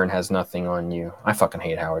 Howard Stern has nothing on you. I fucking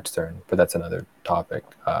hate Howard Stern, but that's another topic.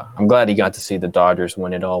 I'm glad he got to see the Dodgers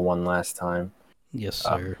win it all one last time. Yes,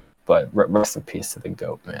 sir. But rest in peace to the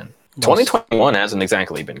GOAT, man. Lost 2021 hasn't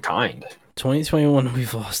exactly been kind. 2021.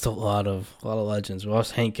 We've lost a lot of legends. We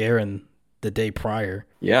lost Hank Aaron the day prior.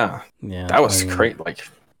 Yeah, Yeah, that was great. Like,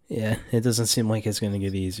 yeah, it doesn't seem like it's gonna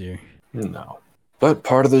get easier. No, but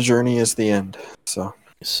part of the journey is the end. So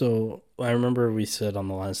I remember we said on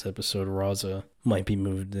the last episode, Raza might be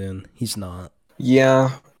moved in. He's not.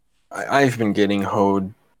 Yeah, I've been getting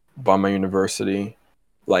hoed by my university.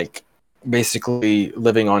 Like, basically,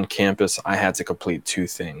 living on campus, I had to complete two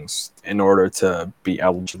things in order to be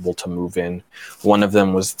eligible to move in. One of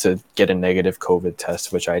them was to get a negative COVID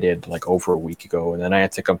test, which I did like over a week ago. And then I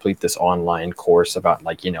had to complete this online course about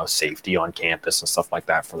like, safety on campus and stuff like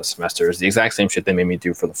that for the semester. It's the exact same shit they made me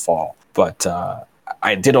do for the fall. But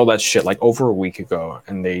I did all that shit like over a week ago,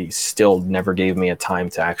 and they still never gave me a time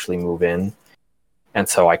to actually move in. And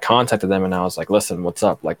so I contacted them and I was like, listen, what's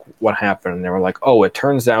up? Like, what happened? And they were like, oh, it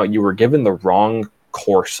turns out you were given the wrong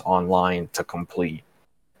course online to complete.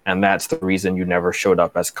 And that's the reason you never showed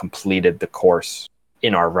up as completed the course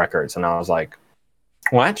in our records. And I was like,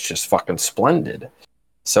 well, that's just fucking splendid.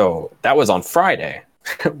 So that was on Friday,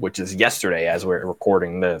 which is yesterday as we're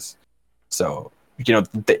recording this. So,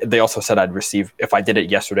 they also said if I did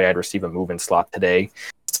it yesterday, I'd receive a move-in slot today.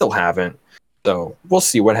 Still haven't. So we'll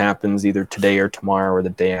see what happens either today or tomorrow or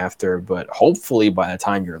the day after. But hopefully by the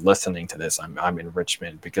time you're listening to this, I'm in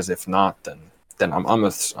Richmond, because if not, then I'm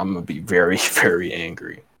gonna be very, very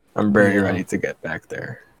angry. I'm very ready to get back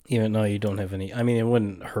there. Even though you don't have any, I mean, it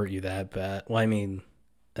wouldn't hurt you that bad. Well, I mean,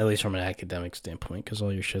 at least from an academic standpoint, because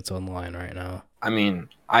all your shit's online right now. I mean,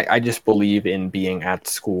 I just believe in being at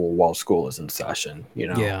school while school is in session.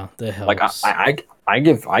 Yeah, that helps. Like I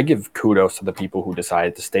give kudos to the people who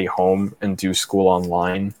decided to stay home and do school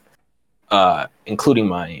online, including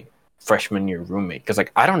my freshman year roommate. Because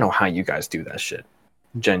like I don't know how you guys do that shit.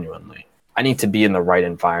 Genuinely, I need to be in the right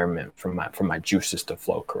environment for my juices to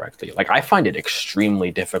flow correctly. Like I find it extremely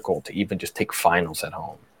difficult to even just take finals at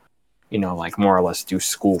home. Like more or less do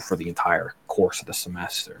school for the entire course of the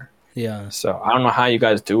semester. Yeah. So I don't know how you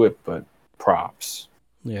guys do it, but props.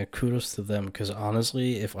 Yeah, kudos to them, because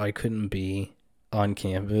honestly, if I couldn't be on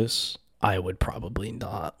campus, I would probably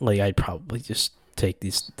not. Like, I'd probably just take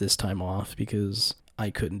this time off because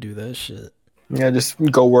I couldn't do that shit. Yeah, just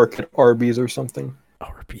go work at Arby's or something.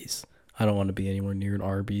 Arby's. I don't want to be anywhere near an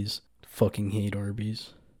Arby's. Fucking hate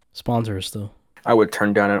Arby's. Sponsor us, though. I would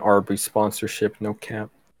turn down an Arby's sponsorship, no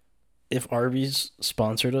cap. If Arby's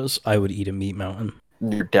sponsored us, I would eat a meat mountain.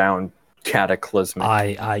 You're down cataclysmic.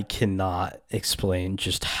 I cannot explain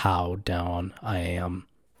just how down I am.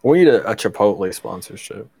 We need a Chipotle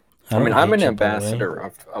sponsorship. I'm an Chipotle. ambassador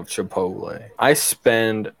of Chipotle. I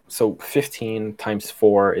spend, 15 times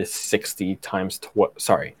 4 is 60 times 12.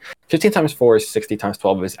 Sorry, 15 times 4 is 60 times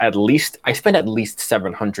 12 is I spend at least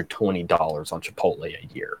 $720 on Chipotle a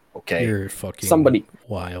year. Okay, you're fucking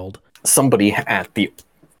wild. Somebody at the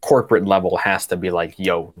corporate level has to be like,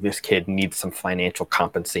 yo, this kid needs some financial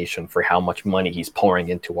compensation for how much money he's pouring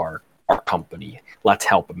into our company. Let's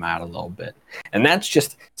help him out a little bit. And that's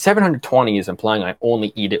just 720 is implying I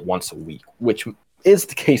only eat it once a week, which is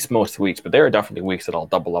the case most weeks, but there are definitely weeks that I'll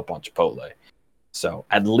double up on Chipotle. So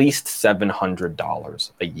at least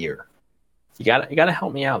 $700 a year. You gotta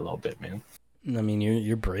help me out a little bit, man. I mean,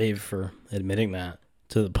 you're brave for admitting that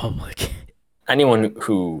to the public. Anyone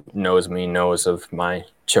who knows me knows of my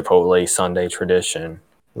Chipotle Sunday tradition,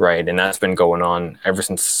 right? And that's been going on ever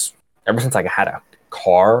since I had a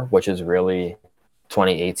car, which is really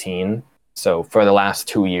 2018. So for the last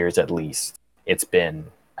 2 years at least, it's been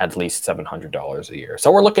at least $700 a year.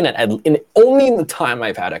 So we're looking at only in the time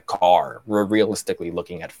I've had a car, we're realistically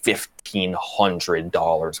looking at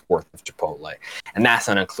 $1,500 worth of Chipotle, and that's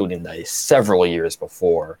not including the several years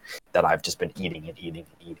before that I've just been eating and eating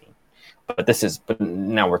and eating. But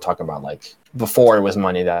now we're talking about like before it was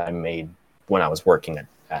money that I made when I was working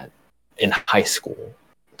in high school.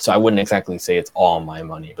 So I wouldn't exactly say it's all my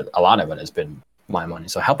money, but a lot of it has been my money.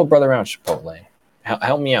 So help a brother out, Chipotle.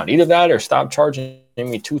 Help me out. Either that or stop charging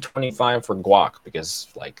me $2.25 for guac, because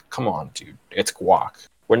like, come on, dude, it's guac.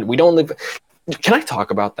 We don't live. Can I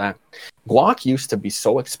talk about that? Guac used to be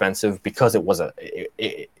so expensive because it was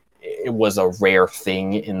a rare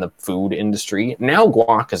thing in the food industry. Now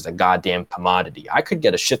guac is a goddamn commodity. I could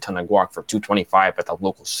get a shit ton of guac for $2.25 at the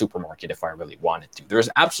local supermarket if I really wanted to. There's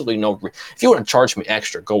absolutely no if you want to charge me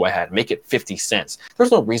extra, go ahead, make it 50 cents.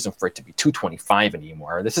 There's no reason for it to be $2.25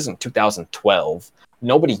 anymore. This isn't 2012.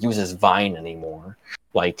 Nobody uses Vine anymore.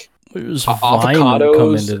 Like Where's Vine come into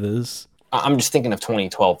avocados. this? I'm just thinking of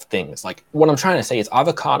 2012 things. Like what I'm trying to say is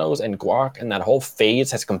avocados and guac and that whole phase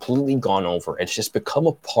has completely gone over. It's just become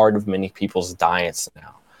a part of many people's diets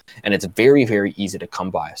now. And it's very, very easy to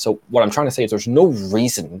come by. So what I'm trying to say is there's no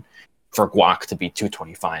reason for guac to be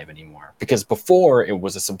 225 anymore. Because before it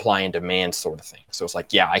was a supply and demand sort of thing. So it's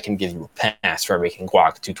like, yeah, I can give you a pass for making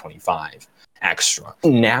guac 225 extra.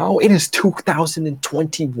 Now it is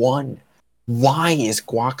 2021. Why is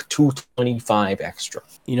guac 225 extra?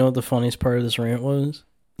 You know what the funniest part of this rant was?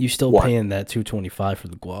 You still What? paying that 225 for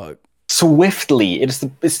the guac. Swiftly.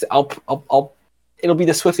 It'll be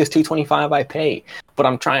the swiftest 225 I pay. But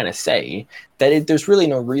I'm trying to say that there's really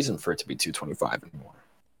no reason for it to be 225 anymore.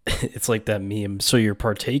 It's like that meme. So you're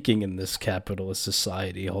partaking in this capitalist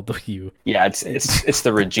society, although you. Yeah, it's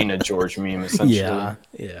the Regina George meme essentially. Yeah.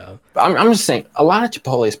 I'm just saying a lot of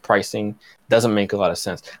Chipotle's pricing doesn't make a lot of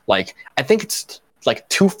sense. Like I think it's like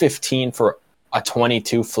 $2.15 for a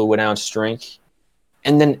 22 fluid ounce drink,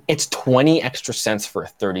 and then it's 20 extra cents for a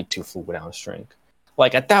 32 fluid ounce drink.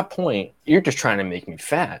 Like at that point, you're just trying to make me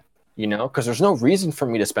fat, you know? Because there's no reason for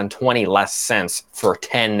me to spend 20 less cents for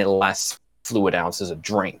 10 less fluid ounces of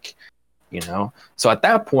drink, you know? So at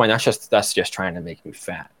that point, that's just trying to make me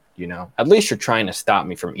fat, you know? At least you're trying to stop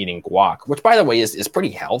me from eating guac, which by the way is pretty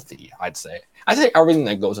healthy, I'd say. I say everything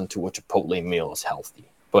that goes into a Chipotle meal is healthy,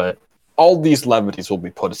 but all these levities will be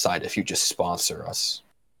put aside if you just sponsor us,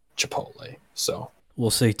 Chipotle. So we'll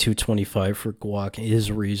say 225 for guac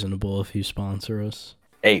is reasonable if you sponsor us.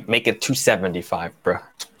 Hey, make it 275, bro.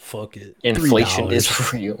 Fuck it. Inflation $3.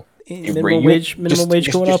 is real. Minimum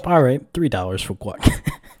wage going up. All right, $3 for guac.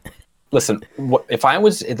 Listen, if I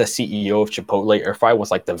was the CEO of Chipotle, or if I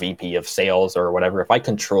was like the VP of sales or whatever, if I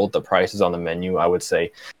controlled the prices on the menu, I would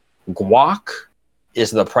say guac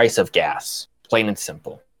is the price of gas, plain and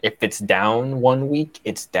simple. If it's down 1 week,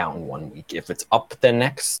 it's down 1 week. If it's up the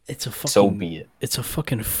next, so be it. It's a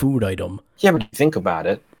fucking food item. Yeah, but think about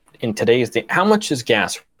it. In today's day, how much is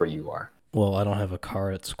gas where you are? Well, I don't have a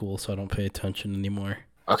car at school, so I don't pay attention anymore.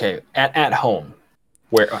 Okay, at home,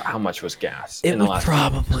 how much was gas? It would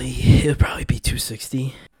probably be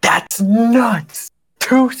 260. That's nuts.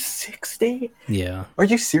 260? Yeah. Are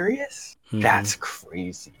you serious? Mm-hmm. That's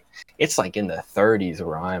crazy. It's like in the 30s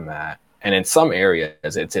where I'm at. And in some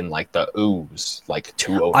areas, it's in like the ooze, like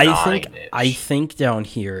 209. I think down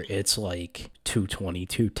here it's like 220,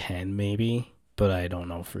 210 maybe, but I don't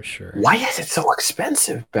know for sure. Why is it so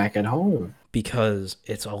expensive back at home? Because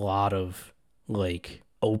it's a lot of like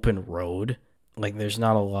open road. Like there's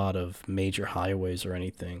not a lot of major highways or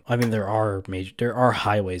anything. I mean, there are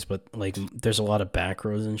highways, but like there's a lot of back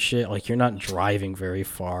roads and shit. Like you're not driving very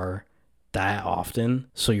far that often,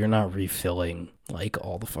 so you're not refilling like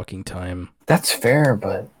all the fucking time. That's fair,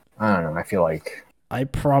 but I don't know. I feel like I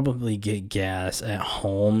probably get gas at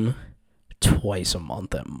home twice a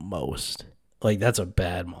month at most. Like that's a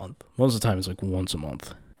bad month. Most of the time it's like once a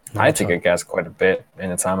month. I had to get gas quite a bit in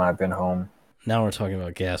the time I've been home. Now we're talking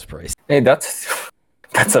about gas price. Hey,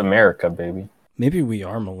 that's America, baby. Maybe we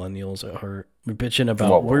are millennials at heart. We're bitching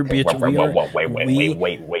about.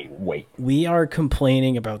 Wait. We are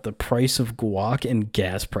complaining about the price of guac and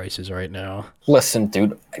gas prices right now. Listen,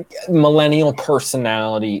 dude, millennial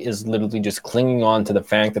personality is literally just clinging on to the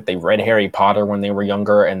fact that they read Harry Potter when they were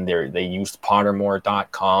younger, and they used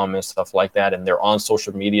Pottermore.com and stuff like that, and they're on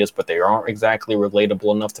social medias, but they aren't exactly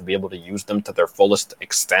relatable enough to be able to use them to their fullest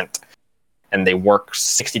extent. And they work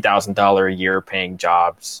 $60,000 a year paying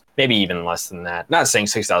jobs, maybe even less than that. Not saying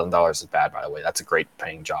 $6,000 is bad, by the way. That's a great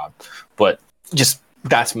paying job. But just,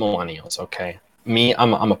 that's millennials, okay? Me,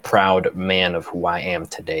 I'm a proud man of who I am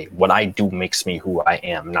today. What I do makes me who I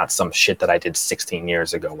am, not some shit that I did 16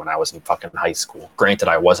 years ago when I was in fucking high school. Granted,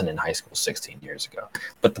 I wasn't in high school 16 years ago.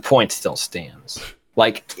 But the point still stands.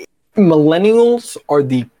 Like, millennials are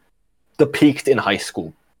the peaked in high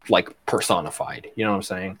school, like personified, you know what I'm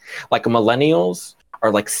saying? Like millennials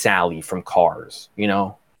are like Sally from Cars, you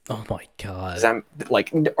know? Oh my god!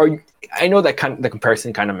 I know that the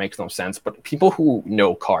comparison kind of makes no sense, but people who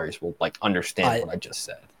know cars will like understand what I just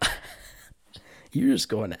said. You're just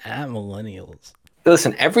going at millennials.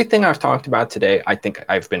 Listen, everything I've talked about today, I think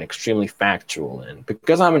I've been extremely factual in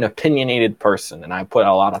because I'm an opinionated person and I put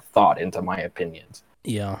a lot of thought into my opinions.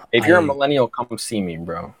 Yeah. If you're a millennial, come see me,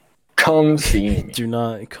 bro. Come see me. Do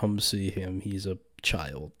not come see him. He's a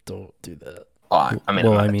child. Don't do that.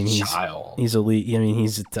 He's a child. He's a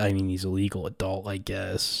legal adult, I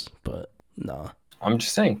guess. But nah. I'm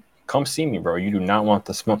just saying, come see me, bro. You do not want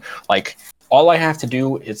the smoke. Like, all I have to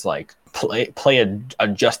do is like play a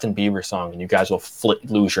Justin Bieber song, and you guys will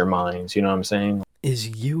lose your minds. You know what I'm saying? Is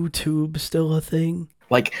YouTube still a thing?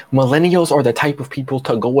 Like, millennials are the type of people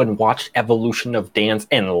to go and watch Evolution of Dance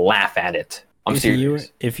and laugh at it. I'm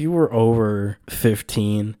serious. If you were over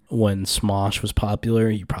 15 when Smosh was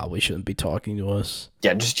popular, you probably shouldn't be talking to us.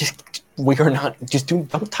 Yeah, just we are not.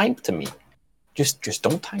 Don't type to me. Just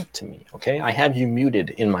don't type to me, okay? I have you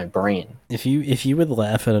muted in my brain. If you would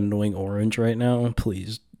laugh at Annoying Orange right now,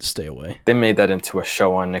 please stay away. They made that into a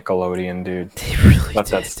show on Nickelodeon, dude. They really Let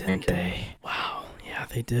that did, sink didn't in. they? Wow. Yeah,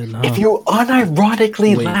 they did. Huh? If you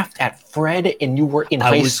unironically Wait. laughed at Fred and you were in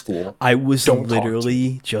high school, I was don't talk to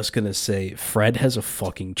literally just gonna say Fred has a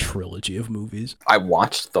fucking trilogy of movies. I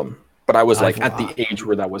watched them, but I was like I've- at the age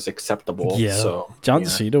where that was acceptable. Yeah. So John yeah.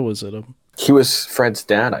 Cena was in him. He was Fred's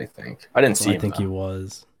dad, I think. I didn't see him. I think he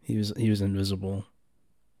was. He was invisible.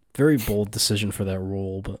 Very bold decision for that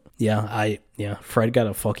role, but yeah, Fred got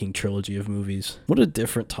a fucking trilogy of movies. What a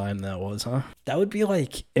different time that was, huh? That would be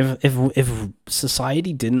like if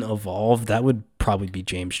society didn't evolve, that would probably be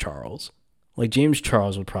James Charles. Like James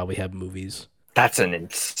Charles would probably have movies. That's an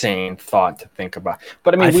insane thought to think about.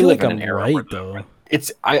 But I mean, I we feel live like in an I'm era right where though.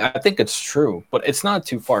 I think it's true, but it's not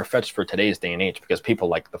too far fetched for today's day and age because people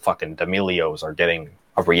like the fucking D'Amelios are getting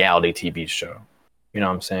a reality TV show. You know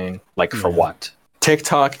what I'm saying? Like for what?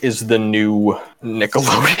 TikTok is the new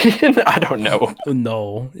Nickelodeon? I don't know.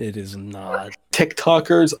 No, it is not.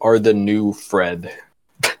 TikTokers are the new Fred.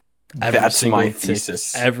 That's my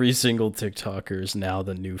thesis. Every single TikToker is now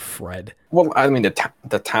the new Fred. Well, I mean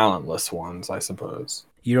the talentless ones, I suppose.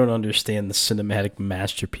 You don't understand the cinematic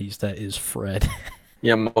masterpiece that is Fred.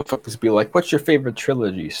 Yeah, motherfuckers be like, "What's your favorite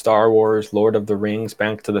trilogy? Star Wars, Lord of the Rings,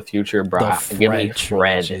 Back to the Future, bruh. Give me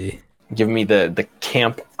Fred. Trilogy. Give me the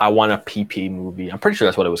camp I want a PP movie." I'm pretty sure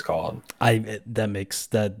that's what it was called. That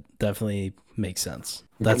definitely makes sense.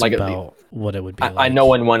 That's like about what it would be. I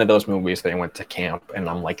know in one of those movies they went to camp, and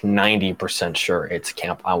I'm like 90% sure it's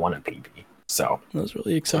camp I want a PP. So that's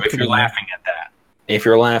really So acceptable. if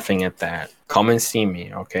you're laughing at that, come and see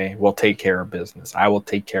me, okay? We'll take care of business. I will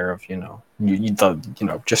take care of,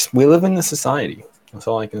 just we live in a society. That's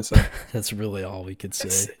all I can say. That's really all we could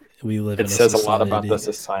say. We live in a society. It says society. a lot about the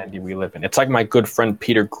society we live in. It's like my good friend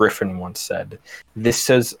Peter Griffin once said. This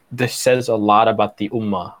says a lot about the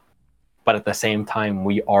Ummah, but at the same time,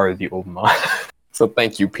 we are the Ummah. So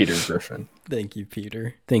thank you, Peter Griffin. Thank you,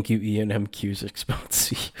 Peter. Thank you, Ian M. Cusick spelled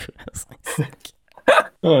C.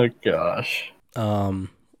 Oh gosh.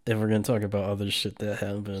 If we're gonna talk about other shit that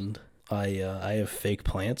happened, I have fake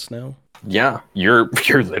plants now. Yeah, you're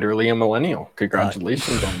literally a millennial.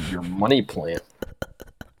 Congratulations on your money plant.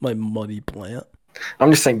 My money plant.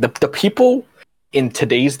 I'm just saying the people in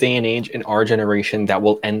today's day and age in our generation that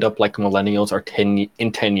will end up like millennials are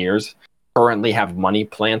in 10 years currently have money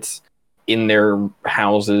plants in their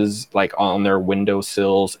houses, like on their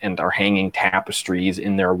windowsills, and are hanging tapestries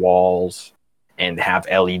in their walls and have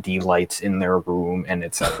LED lights in their room, and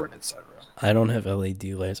etc. and etc. I don't have LED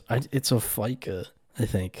lights. It's a FICA, I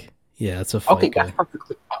think. Yeah, it's a FICA. Okay,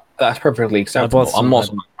 that's perfectly acceptable. I'm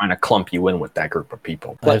also not trying to clump you in with that group of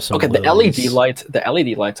people. But okay, the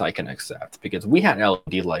LED lights I can accept because we had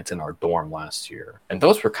LED lights in our dorm last year, and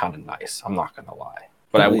those were kind of nice. I'm not gonna lie,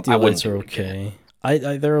 but LED lights are okay.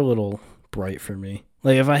 They're a little bright for me.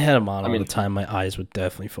 Like if I had them on all the time, my eyes would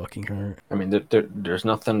definitely fucking hurt. I mean, there's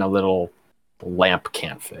nothing a little lamp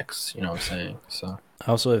can't fix. You know what I'm saying? So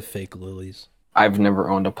I also have fake lilies. I've never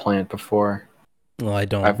owned a plant before. Well, I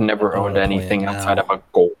don't. I've never owned anything outside of a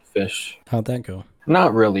goldfish. How'd that go?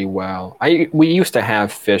 Not really well. We used to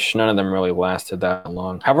have fish. None of them really lasted that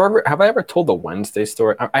long. Have I ever told the Wednesday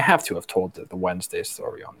story? I have to have told the Wednesday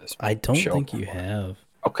story on this. I don't think you have.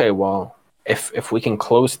 Okay, well, if we can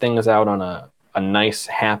close things out on a nice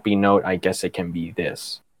happy note, I guess it can be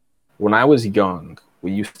this. When I was young,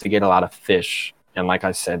 we used to get a lot of fish. And like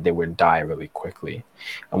I said, they would die really quickly.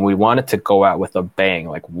 And we wanted to go out with a bang,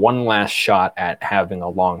 like one last shot at having a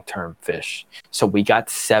long-term fish. So we got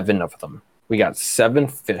 7 of them. We got 7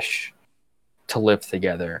 fish to live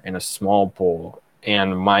together in a small bowl.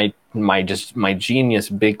 And my genius,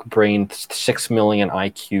 big brain, 6 million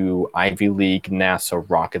IQ, Ivy League, NASA,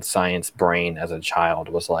 rocket science brain as a child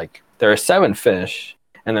was like, there are 7 fish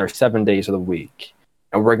and there are 7 days of the week.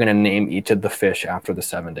 And we're going to name each of the fish after the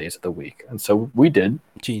 7 days of the week. And so we did.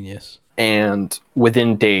 Genius. And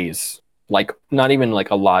within days, like not even like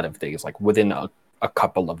a lot of days, like within a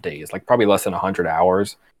couple of days, like probably less than 100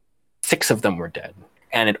 hours, 6 of them were dead.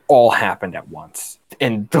 And it all happened at once.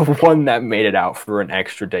 And the one that made it out for an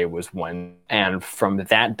extra day was one. And from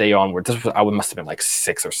that day onwards, I must have been like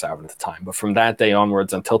 6 or 7 at the time. But from that day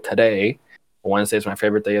onwards until today, Wednesday is my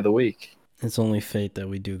favorite day of the week. It's only fate that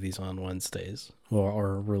we do these on Wednesdays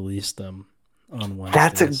or release them on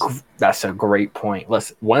Wednesdays. That's a great point.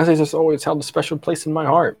 Listen, Wednesdays has always held a special place in my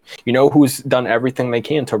heart. You know who's done everything they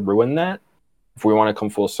can to ruin that? If we want to come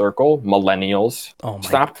full circle, millennials. Oh my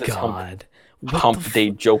Stop this god. hump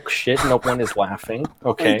day joke shit. No one is laughing.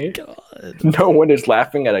 Okay. Oh my god. No one is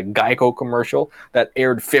laughing at a Geico commercial that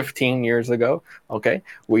aired 15 years ago. Okay.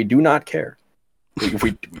 We do not care.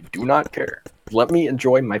 We do not care. Let me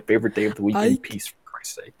enjoy my favorite day of the week in peace, for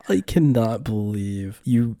Christ's sake. I cannot believe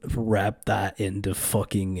you wrapped that into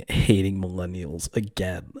fucking hating millennials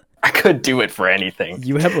again. I could do it for anything.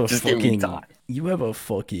 You have a Just give me time. You have a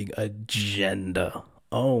fucking agenda.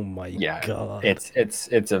 Oh my god.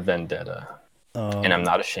 It's a vendetta. And I'm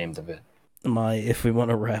not ashamed of it. If we want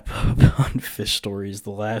to wrap up on fish stories,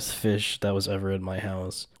 the last fish that was ever in my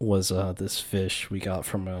house was this fish we got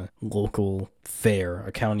from a local fair,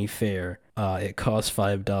 a county fair. It cost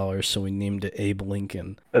 $5, so we named it Abe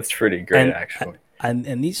Lincoln. That's pretty great, actually.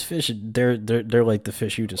 And these fish, they're like the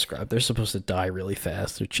fish you described. They're supposed to die really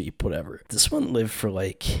fast. They're cheap, whatever. This one lived for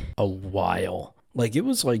like a while. Like it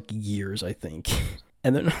was like years, I think.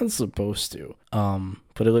 And they're not supposed to.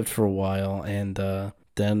 But it lived for a while, and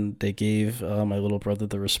then they gave my little brother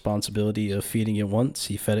the responsibility of feeding it once.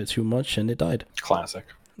 He fed it too much, and it died. Classic.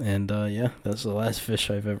 And yeah, that's the last fish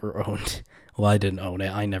I've ever owned. Well, I didn't own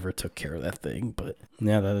it. I never took care of that thing. But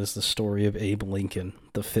yeah, that is the story of Abe Lincoln,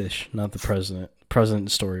 the fish, not the president. The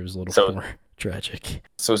president's story was a little more tragic.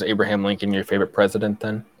 So is Abraham Lincoln your favorite president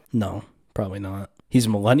then? No, probably not. He's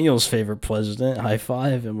millennials' favorite president. High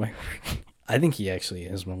five. I think he actually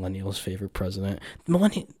is millennials' favorite president. No,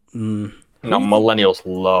 millennials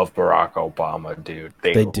love Barack Obama, dude.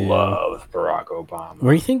 They do love Barack Obama. Who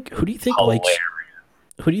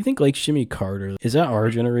do you think likes Jimmy Carter? Is that our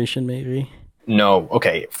generation, maybe? No.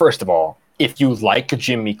 Okay, first of all, if you like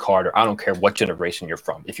Jimmy Carter, I don't care what generation you're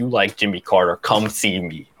from. If you like Jimmy Carter, come see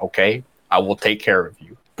me, okay? I will take care of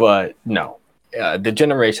you. But no, the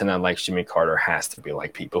generation that likes Jimmy Carter has to be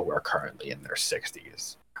like people who are currently in their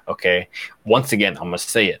 60s, okay? Once again, I'm going to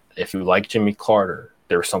say it. If you like Jimmy Carter,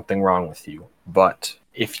 there's something wrong with you. But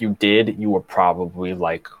if you did, you were probably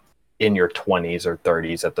like in your 20s or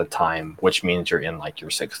 30s at the time, which means you're in like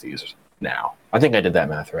your 60s now. I think I did that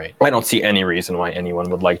math right. I don't see any reason why anyone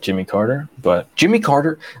would like Jimmy Carter, but Jimmy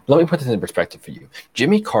Carter, let me put this in perspective for you.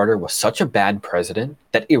 Jimmy Carter was such a bad president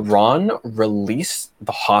that Iran released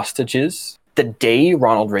the hostages the day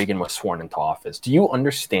Ronald Reagan was sworn into office. Do you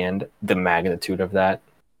understand the magnitude of that?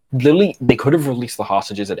 Literally, they could have released the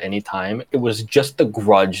hostages at any time. It was just the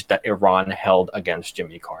grudge that Iran held against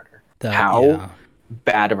Jimmy Carter. How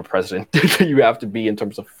bad of a president do you have to be in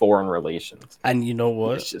terms of foreign relations? And you know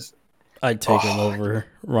what? It's just, I'd take him over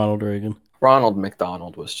Ronald Reagan. Ronald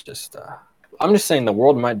McDonald was just... I'm just saying the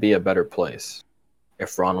world might be a better place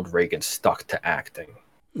if Ronald Reagan stuck to acting.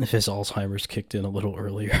 If his Alzheimer's kicked in a little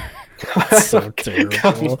earlier. That's so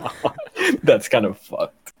terrible. That's kind of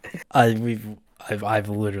fucked. I've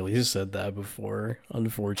literally said that before,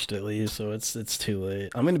 unfortunately, so it's too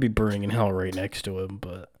late. I'm gonna be burning in hell right next to him,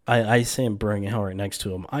 but I say I'm burning in hell right next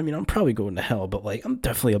to him. I mean, I'm probably going to hell, but like, I'm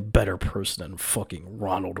definitely a better person than fucking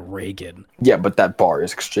Ronald Reagan. Yeah, but that bar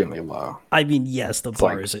is extremely low. I mean, yes, the It's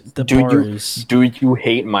bar like, is do you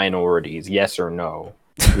hate minorities? Yes or no?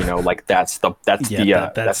 You know, like that's the test you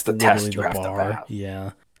have to pass.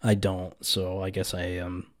 Yeah, I don't, so I guess I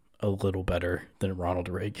am a little better than Ronald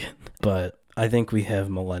Reagan, but I think we have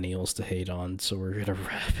millennials to hate on, so we're gonna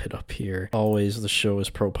wrap it up here. Always, the show is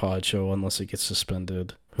pro pod show unless it gets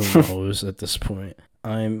suspended. Who knows at this point?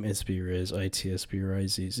 I'm ItsBRiz,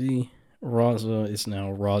 ITSBRIZZ. Raza is now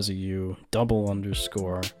RazaU,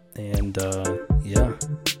 _. And yeah.